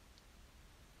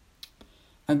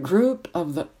 A group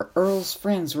of the Earl's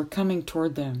friends were coming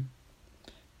toward them.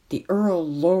 The Earl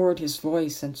lowered his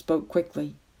voice and spoke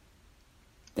quickly.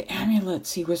 "The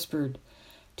amulets," he whispered.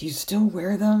 "Do you still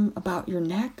wear them about your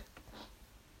neck?"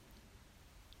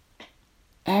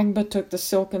 Agba took the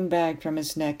silken bag from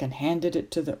his neck and handed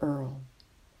it to the Earl.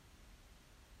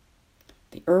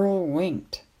 The Earl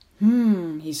winked.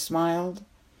 He smiled.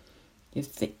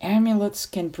 "If the amulets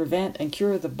can prevent and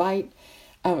cure the bite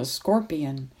of a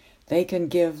scorpion, they can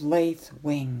give Leith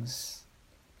wings."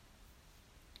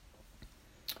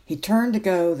 He turned to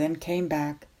go, then came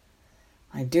back.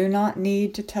 "I do not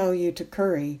need to tell you to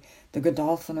curry the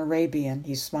Godolphin Arabian,"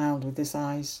 he smiled with his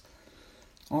eyes.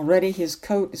 "Already his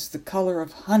coat is the color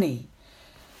of honey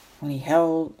when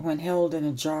held in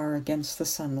a jar against the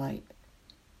sunlight."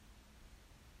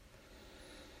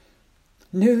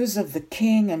 News of the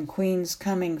King and Queen's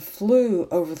coming flew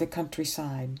over the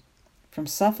countryside, from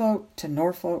Suffolk to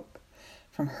Norfolk,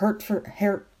 from Hertford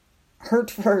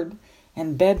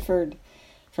and Bedford,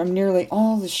 from nearly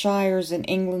all the shires in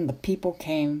England the people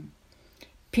came.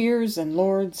 Peers and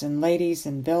lords and ladies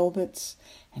in velvets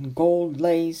and gold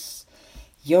lace,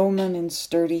 yeomen in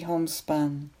sturdy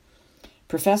homespun,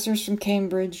 professors from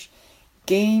Cambridge,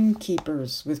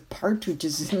 gamekeepers with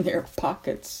partridges in their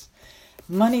pockets,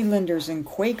 moneylenders and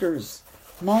Quakers,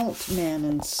 maltmen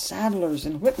and saddlers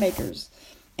and whipmakers,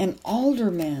 and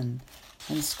aldermen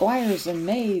and squires and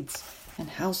maids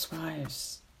and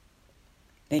housewives.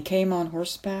 They came on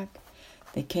horseback,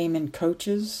 they came in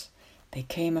coaches, they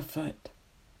came afoot.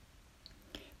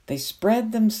 They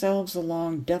spread themselves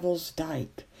along Devil's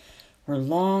Dyke, where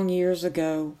long years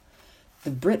ago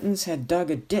the Britons had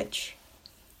dug a ditch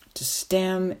to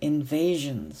stem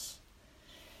invasions.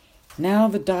 Now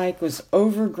the dyke was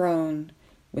overgrown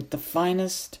with the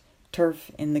finest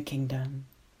turf in the kingdom.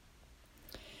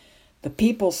 The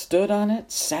people stood on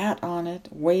it, sat on it,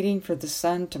 waiting for the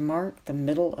sun to mark the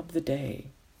middle of the day.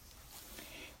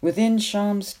 Within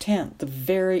Sham's tent, the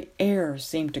very air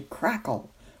seemed to crackle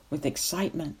with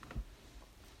excitement.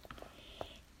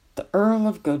 The Earl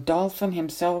of Godolphin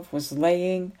himself was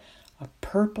laying a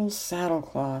purple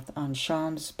saddlecloth on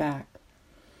Sham's back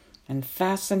and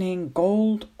fastening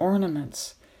gold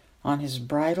ornaments on his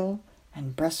bridle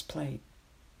and breastplate.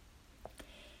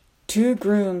 2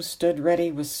 grooms stood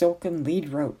ready with silken lead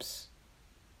ropes.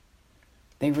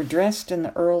 They were dressed in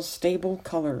the Earl's stable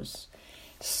colors,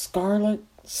 scarlet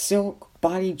silk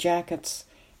body jackets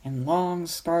and long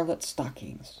scarlet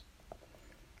stockings.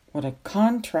 What a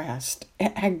contrast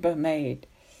Agba made!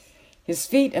 His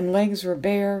feet and legs were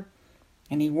bare,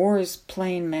 and he wore his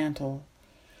plain mantle,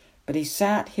 but he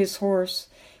sat his horse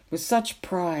with such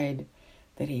pride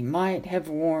that he might have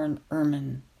worn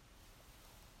ermine.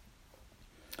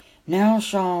 Now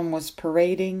Sham was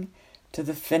parading to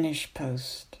the finish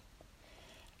post.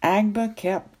 Agba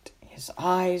kept his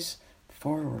eyes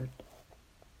forward.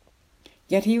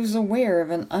 Yet he was aware of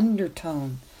an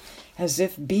undertone, as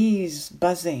if bees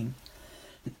buzzing.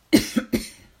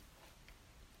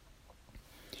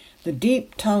 The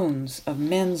deep tones of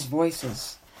men's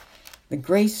voices, the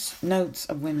grace notes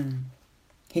of women.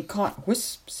 He caught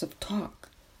wisps of talk.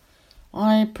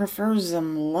 "I prefers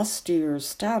them lustier,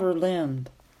 stouter limbed.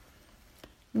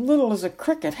 Little as a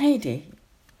cricket, hain't he?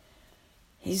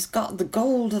 He's got the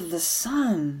gold of the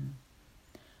sun.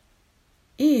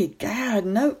 Egad,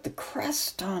 note the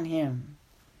crest on him.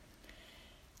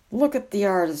 Look at the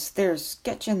artist there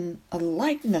sketching a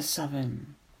likeness of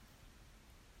him.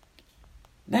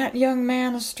 That young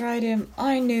man astride him,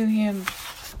 I knew him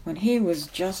when he was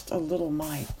just a little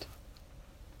mite.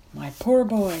 My poor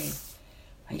boy,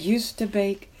 I used to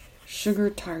bake sugar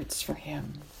tarts for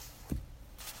him."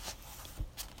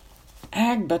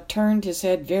 Agba turned his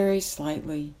head very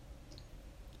slightly,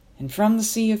 and from the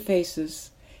sea of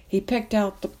faces he picked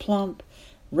out the plump,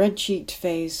 red-cheeked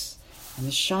face and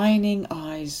the shining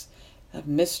eyes of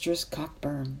Mistress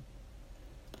Cockburn.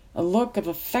 A look of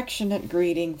affectionate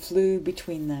greeting flew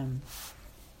between them.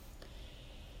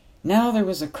 Now there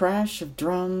was a crash of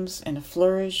drums and a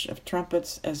flourish of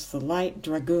trumpets as the light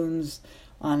dragoons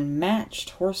on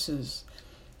matched horses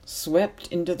swept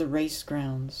into the race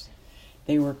grounds.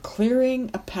 They were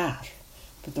clearing a path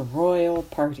for the royal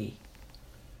party.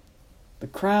 The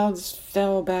crowds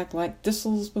fell back like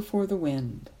thistles before the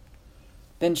wind.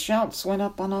 Then shouts went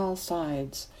up on all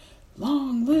sides.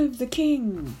 "Long live the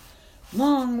king!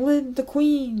 Long live the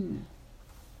queen!"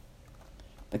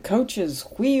 The coaches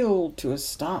wheeled to a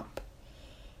stop.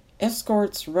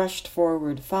 Escorts rushed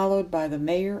forward, followed by the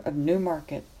mayor of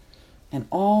Newmarket and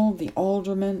all the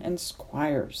aldermen and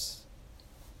squires.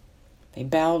 They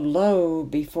bowed low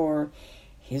before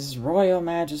His Royal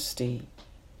Majesty,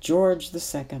 George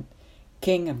II,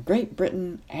 King of Great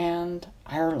Britain and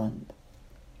Ireland.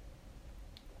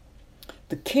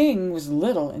 The king was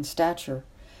little in stature,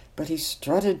 but he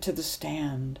strutted to the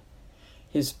stand,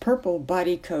 his purple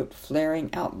body coat flaring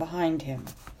out behind him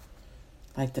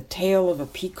like the tail of a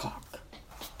peacock.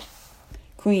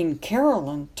 Queen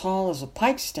Caroline, tall as a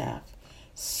pikestaff,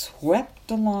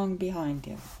 swept along behind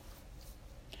him.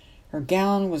 Her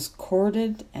gown was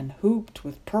corded and hooped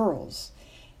with pearls,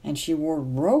 and she wore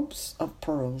ropes of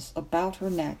pearls about her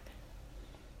neck,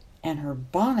 and her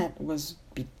bonnet was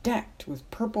bedecked with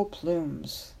purple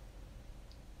plumes.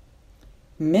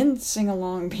 Mincing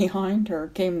along behind her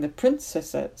came the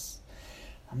princesses,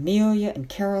 Amelia and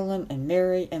Caroline and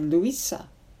Mary and Louisa,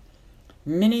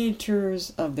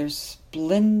 miniatures of their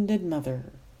splendid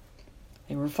mother.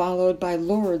 They were followed by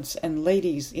lords and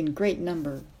ladies in great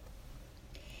number.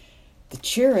 The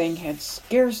cheering had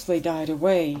scarcely died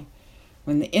away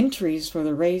when the entries for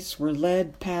the race were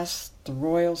led past the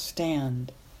royal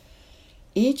stand.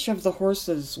 Each of the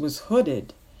horses was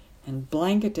hooded and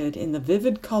blanketed in the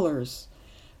vivid colors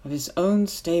of his own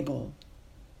stable: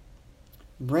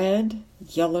 red,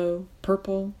 yellow,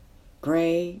 purple,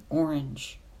 gray,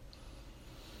 orange.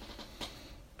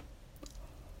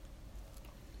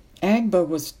 Agba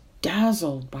was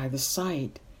dazzled by the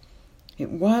sight.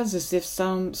 It was as if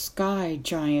some sky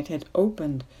giant had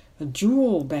opened a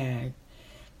jewel bag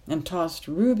and tossed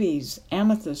rubies,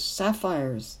 amethysts,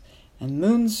 sapphires, and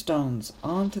moonstones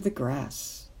onto the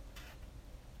grass.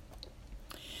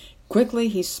 Quickly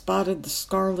he spotted the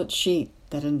scarlet sheet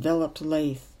that enveloped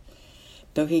Leith,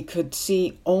 though he could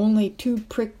see only 2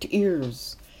 pricked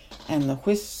ears and the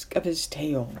whisk of his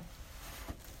tail.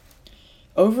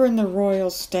 Over in the royal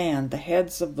stand, the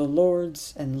heads of the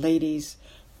lords and ladies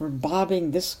were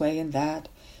bobbing this way and that,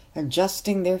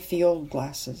 adjusting their field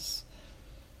glasses.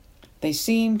 They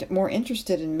seemed more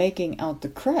interested in making out the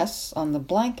crests on the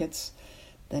blankets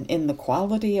than in the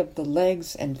quality of the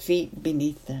legs and feet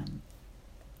beneath them.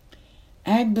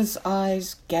 Agba's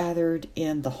eyes gathered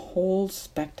in the whole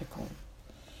spectacle.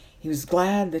 He was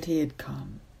glad that he had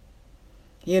come.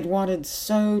 He had wanted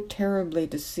so terribly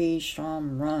to see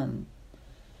Sham run.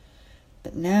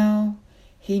 But now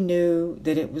he knew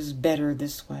that it was better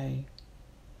this way.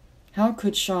 How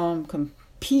could Sham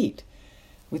compete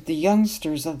with the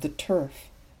youngsters of the turf,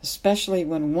 especially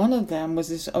when one of them was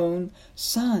his own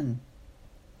son?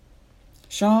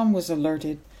 Sham was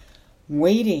alerted,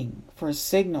 waiting for a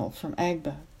signal from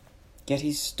Agba, yet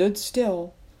he stood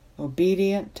still,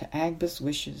 obedient to Agba's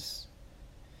wishes.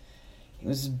 It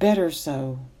was better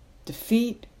so.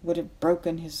 Defeat would have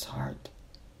broken his heart.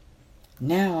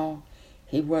 Now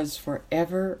he was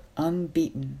forever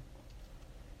unbeaten.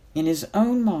 In his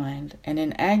own mind and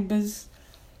in Agba's,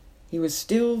 he was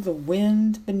still the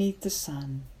wind beneath the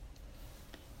sun.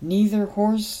 Neither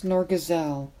horse nor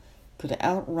gazelle could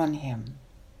outrun him.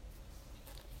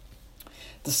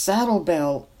 The saddle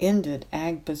bell ended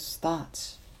Agba's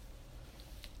thoughts.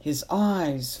 His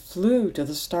eyes flew to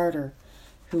the starter,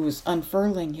 who was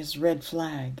unfurling his red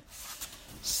flag,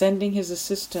 sending his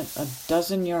assistant a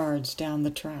dozen yards down the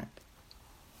track.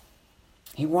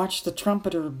 He watched the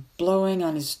trumpeter blowing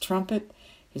on his trumpet,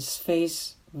 his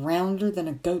face rounder than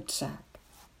a goat sack.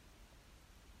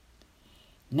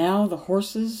 Now the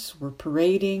horses were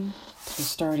parading to the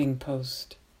starting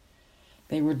post.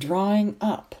 They were drawing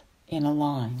up in a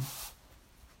line,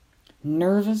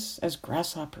 nervous as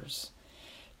grasshoppers,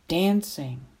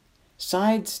 dancing,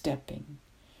 sidestepping,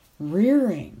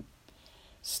 rearing,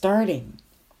 starting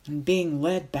and being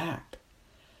led back,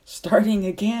 starting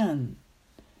again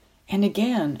and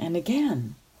again and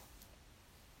again.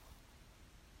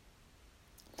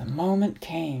 The moment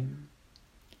came.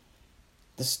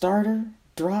 The starter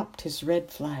dropped his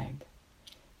red flag.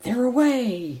 "They're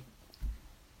away!"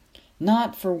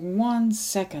 Not for 1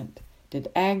 second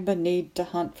did Agba need to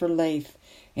hunt for Leith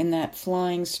in that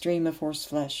flying stream of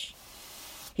horseflesh.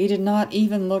 He did not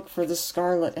even look for the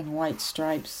scarlet and white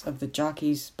stripes of the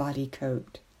jockey's body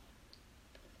coat.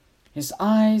 His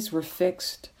eyes were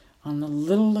fixed on the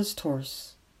littlest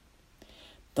horse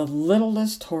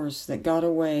that got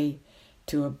away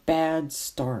to a bad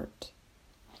start.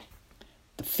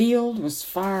 The field was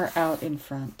far out in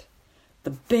front. The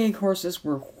big horses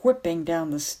were whipping down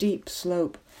the steep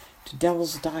slope to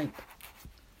Devil's Dyke,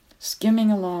 skimming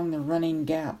along the running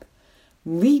gap,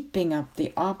 leaping up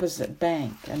the opposite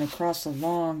bank and across a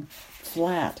long,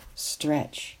 flat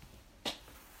stretch.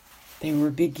 They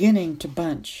were beginning to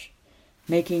bunch,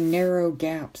 making narrow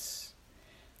gaps.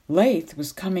 Leith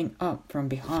was coming up from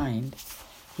behind.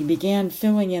 He began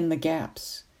filling in the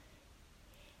gaps.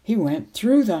 He went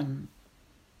through them.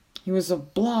 He was a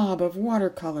blob of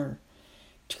watercolor,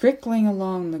 trickling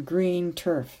along the green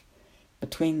turf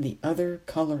between the other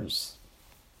colors.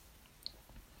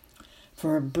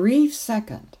 For a brief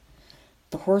second,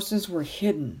 the horses were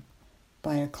hidden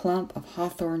by a clump of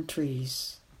hawthorn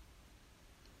trees.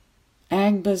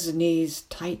 Agba's knees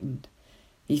tightened.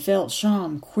 He felt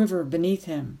Sham quiver beneath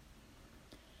him,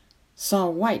 saw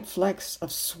white flecks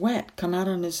of sweat come out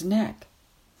on his neck.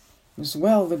 It was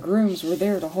well the grooms were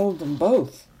there to hold them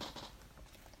both.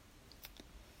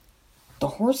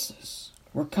 The horses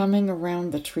were coming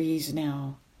around the trees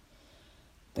now.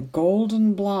 The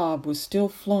golden blob was still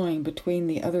flowing between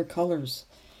the other colors.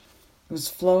 It was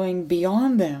flowing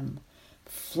beyond them,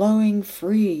 flowing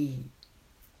free.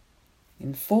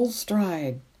 In full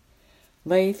stride,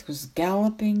 Leith was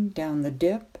galloping down the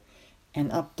dip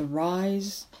and up the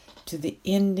rise to the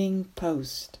ending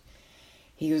post.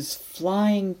 He was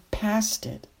flying past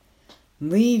it,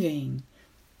 leaving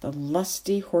the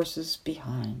lusty horses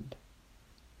behind.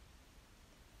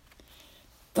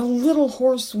 "The little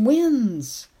horse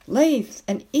wins! Leith,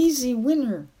 an easy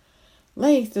winner!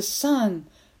 Leith, the son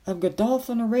of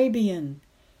Godolphin Arabian,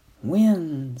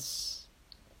 wins!"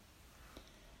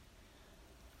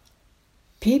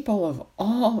 People of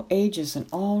all ages and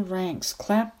all ranks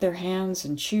clapped their hands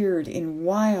and cheered in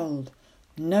wild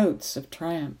notes of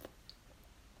triumph.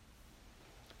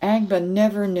 Agba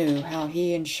never knew how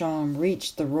he and Sham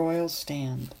reached the royal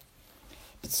stand,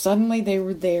 but suddenly they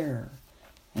were there,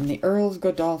 and the Earl of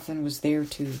Godolphin was there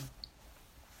too.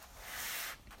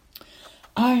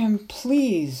 "I am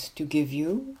pleased to give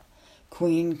you,"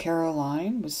 Queen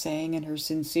Caroline was saying in her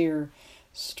sincere,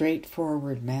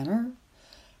 straightforward manner,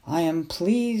 "I am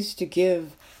pleased to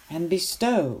give and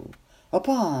bestow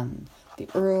upon the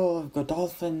Earl of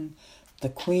Godolphin the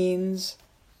Queen's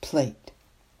plate."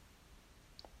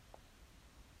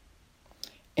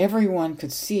 Everyone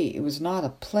could see it was not a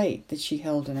plate that she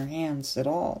held in her hands at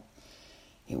all.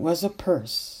 It was a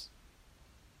purse.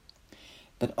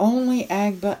 But only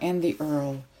Agba and the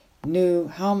Earl knew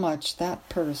how much that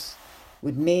purse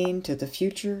would mean to the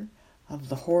future of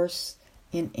the horse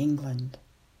in England.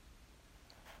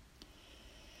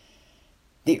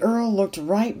 The Earl looked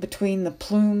right between the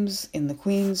plumes in the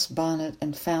Queen's bonnet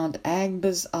and found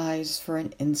Agba's eyes for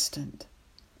an instant.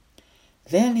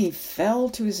 Then he fell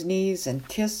to his knees and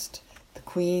kissed the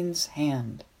Queen's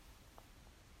hand.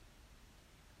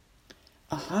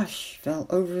 A hush fell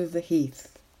over the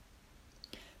heath.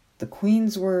 The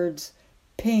Queen's words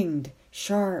pinged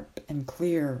sharp and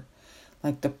clear,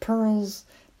 like the pearls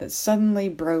that suddenly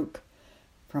broke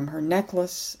from her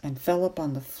necklace and fell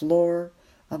upon the floor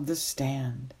of the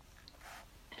stand.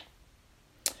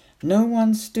 No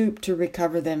one stooped to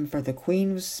recover them, for the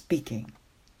Queen was speaking.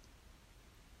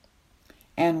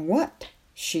 "And what,"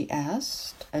 she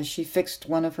asked, as she fixed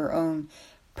one of her own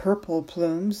purple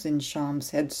plumes in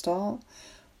Sham's headstall,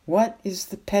 "what is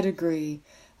the pedigree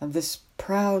of this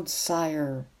proud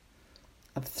sire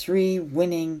of 3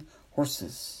 winning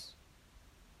horses?"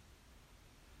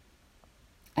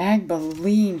 Agba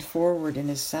leaned forward in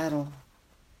his saddle.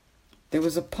 There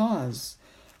was a pause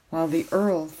while the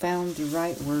Earl found the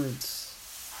right words.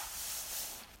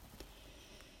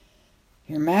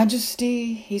 "Your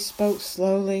Majesty," he spoke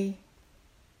slowly,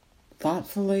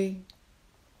 thoughtfully,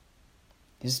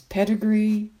 "his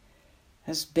pedigree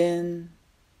has been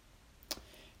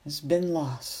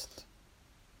lost.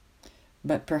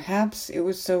 But perhaps it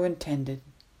was so intended.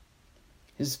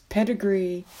 His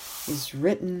pedigree is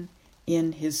written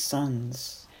in his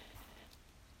sons."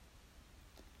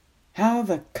 How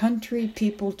the country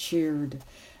people cheered!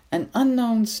 An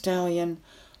unknown stallion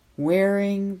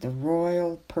wearing the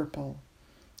royal purple.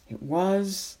 It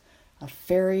was a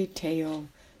fairy tale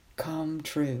come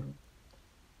true.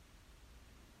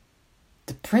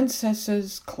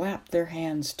 princesses clapped their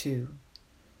hands too.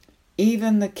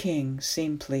 Even the king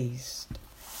seemed pleased.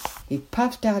 He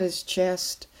puffed out his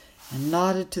chest and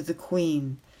nodded to the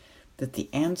queen that the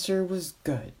answer was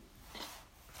good.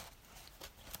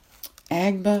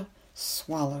 Agba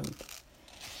swallowed.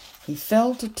 He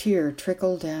felt a tear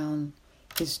trickle down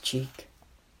his cheek.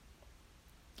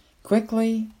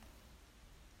 Quickly,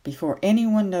 before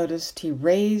anyone noticed, he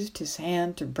raised his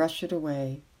hand to brush it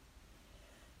away.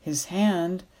 His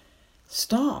hand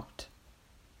stopped.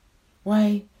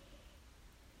 Why,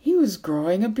 he was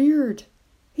growing a beard.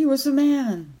 He was a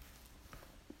man.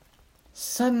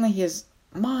 Suddenly his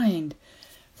mind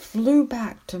flew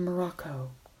back to Morocco.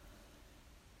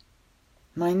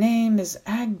 My name is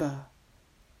Agba.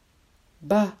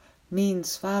 Ba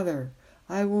means father.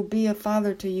 I will be a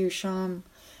father to you, Sham,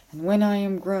 and when I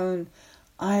am grown,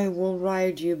 I will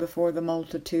ride you before the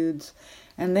multitudes,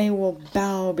 and they will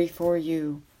bow before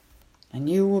you, and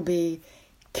you will be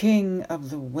king of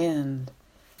the wind.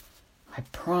 I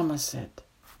promise it.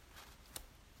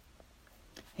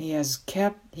 He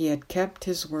had kept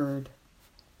his word.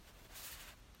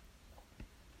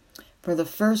 For the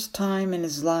first time in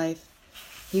his life,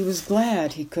 he was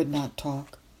glad he could not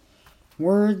talk.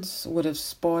 Words would have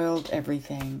spoiled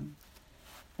everything.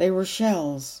 They were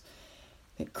shells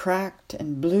that cracked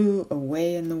and blew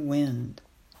away in the wind.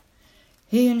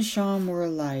 He and Sham were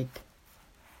alike.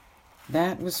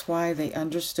 That was why they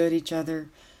understood each other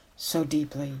so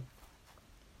deeply.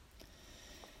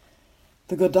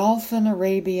 The Godolphin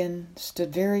Arabian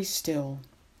stood very still,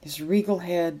 his regal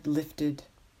head lifted.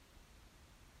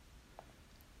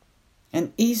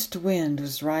 An east wind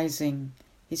was rising.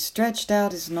 He stretched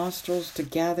out his nostrils to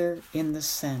gather in the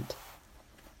scent.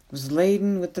 It was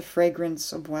laden with the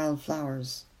fragrance of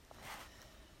wildflowers.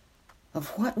 Of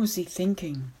what was he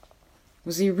thinking?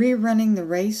 Was he rerunning the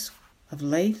race of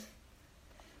Leith?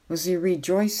 Was he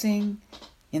rejoicing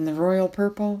in the royal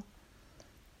purple?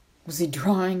 Was he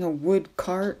drawing a wood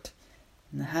cart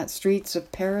in the hot streets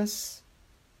of Paris?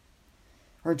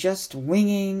 Or just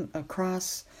winging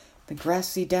across the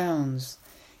grassy downs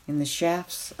in the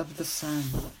shafts of the sun?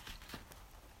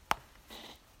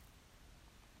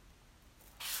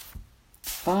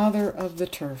 Father of the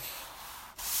turf.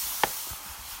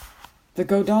 The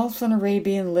Godolphin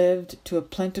Arabian lived to a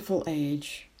plentiful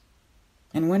age,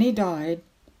 and when he died,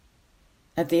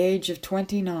 at the age of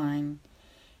 29,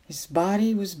 his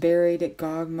body was buried at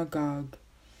Gog Magog,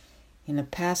 in a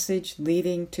passage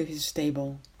leading to his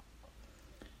stable.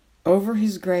 Over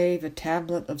his grave a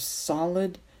tablet of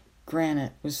solid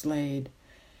granite was laid.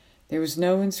 There was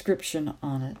no inscription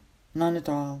on it, none at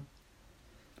all.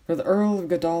 For the Earl of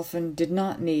Godolphin did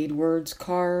not need words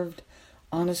carved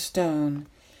on a stone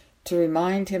to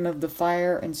remind him of the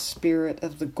fire and spirit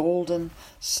of the golden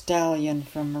stallion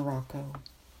from Morocco.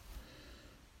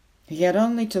 He had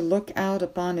only to look out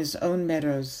upon his own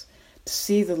meadows to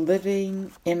see the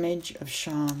living image of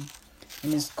Sham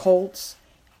in his colts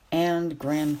and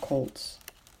grand colts.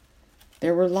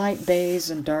 There were light bays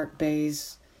and dark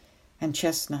bays and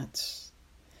chestnuts,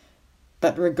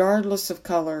 but regardless of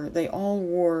color, they all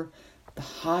wore the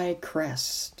high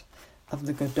crest of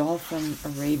the Godolphin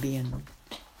Arabian.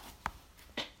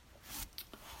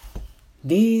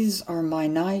 These are my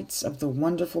knights of the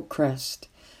wonderful crest,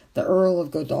 the Earl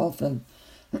of Godolphin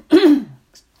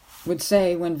would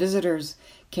say when visitors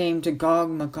came to Gog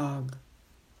Magog.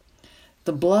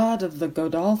 The blood of the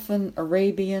Godolphin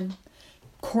Arabian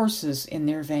courses in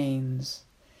their veins.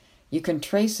 You can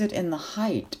trace it in the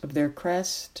height of their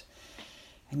crest,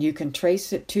 and you can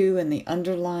trace it too in the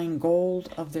underlying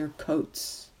gold of their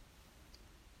coats.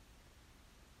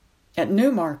 At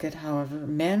Newmarket, however,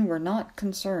 men were not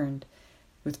concerned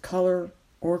with color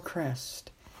or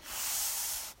crest.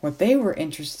 What they were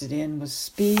interested in was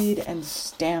speed and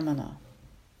stamina.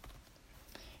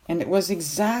 And it was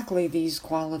exactly these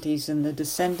qualities in the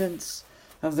descendants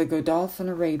of the Godolphin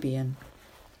Arabian.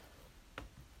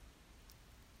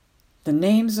 The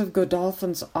names of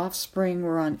Godolphin's offspring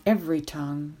were on every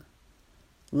tongue: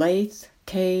 Leith,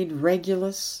 Cade,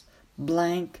 Regulus,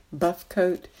 Blank,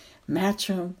 Buffcoat,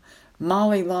 Matcham,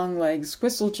 Molly Longlegs,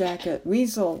 Whistlejacket,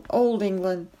 Weasel, Old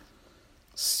England,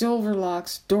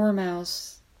 Silverlocks,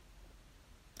 Dormouse.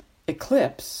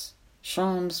 Eclipse,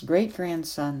 Sham's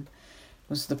great-grandson,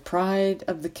 was the pride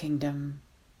of the kingdom.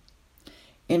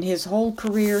 In his whole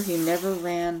career, he never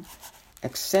ran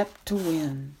except to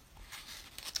win.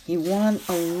 He won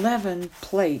 11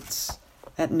 plates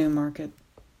at Newmarket.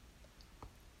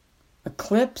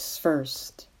 Eclipse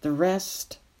first, the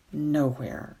rest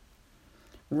nowhere,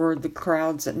 roared the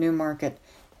crowds at Newmarket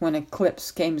when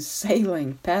Eclipse came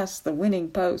sailing past the winning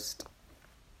post.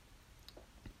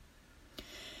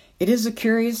 It is a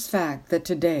curious fact that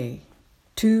today,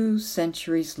 2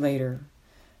 centuries later,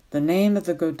 the name of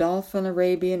the Godolphin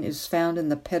Arabian is found in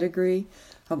the pedigree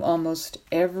of almost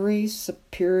every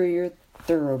superior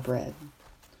thoroughbred.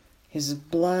 His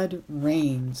blood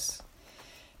reigns.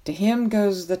 To him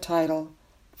goes the title,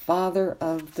 Father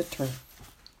of the Turf.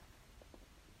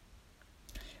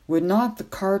 Would not the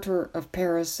carter of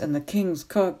Paris and the king's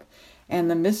cook and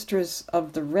the mistress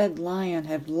of the Red Lion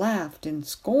have laughed in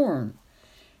scorn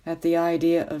at the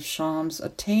idea of Sham's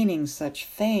attaining such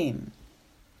fame?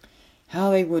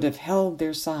 How they would have held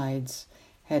their sides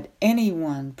had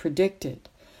anyone predicted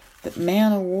that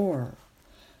man-o'-war,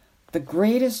 the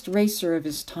greatest racer of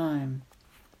his time,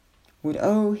 would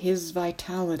owe his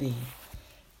vitality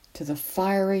to the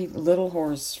fiery little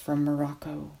horse from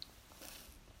Morocco.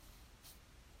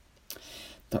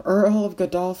 The Earl of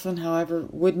Godolphin, however,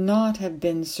 would not have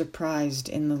been surprised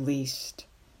in the least.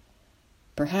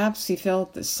 Perhaps he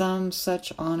felt that some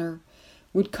such honor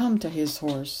would come to his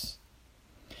horse.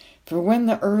 For when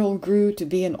the Earl grew to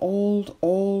be an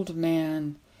old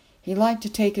man, he liked to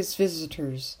take his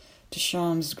visitors to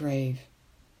Sham's grave.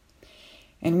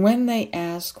 And when they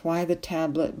asked why the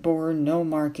tablet bore no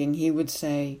marking, he would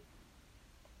say,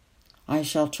 "I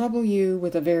shall trouble you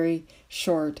with a very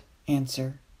short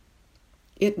answer.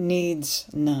 It needs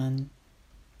none."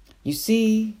 You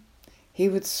see, he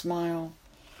would smile,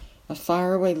 a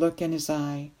faraway look in his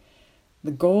eye.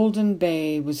 The golden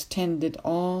bay was tended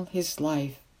all his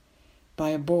life by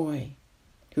a boy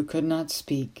who could not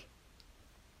speak.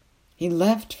 He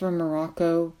left for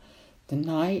Morocco the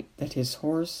night that his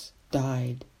horse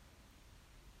died.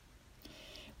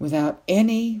 Without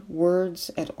any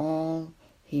words at all,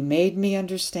 he made me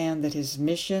understand that his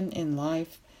mission in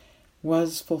life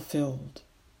was fulfilled.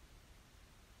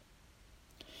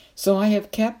 So I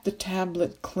have kept the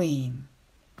tablet clean.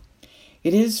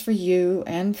 It is for you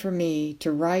and for me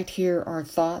to write here our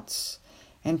thoughts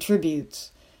and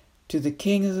tributes to the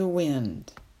King of the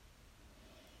Wind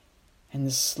and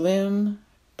the slim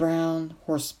brown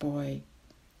horseboy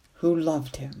who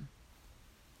loved him.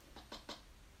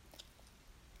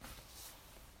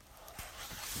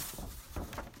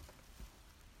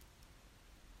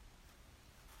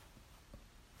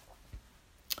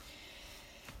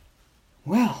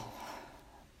 Well,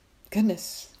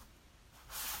 goodness.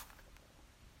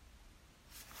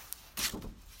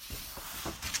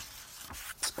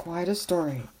 It's quite a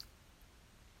story.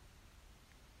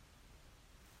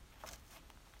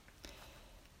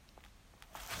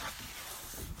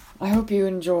 I hope you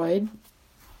enjoyed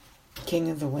King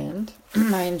of the Wind.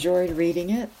 I enjoyed reading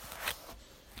it,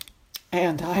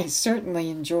 and I certainly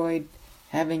enjoyed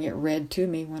having it read to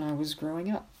me when I was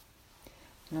growing up.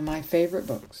 One of my favorite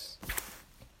books.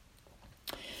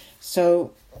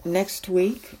 So next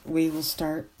week we will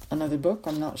start another book.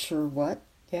 I'm not sure what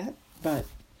yet, but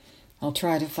I'll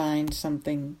try to find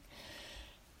something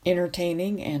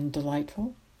entertaining and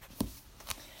delightful.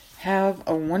 Have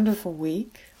a wonderful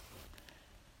week.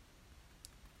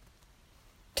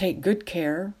 Take good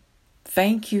care.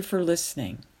 Thank you for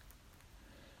listening.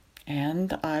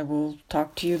 And I will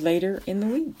talk to you later in the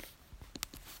week.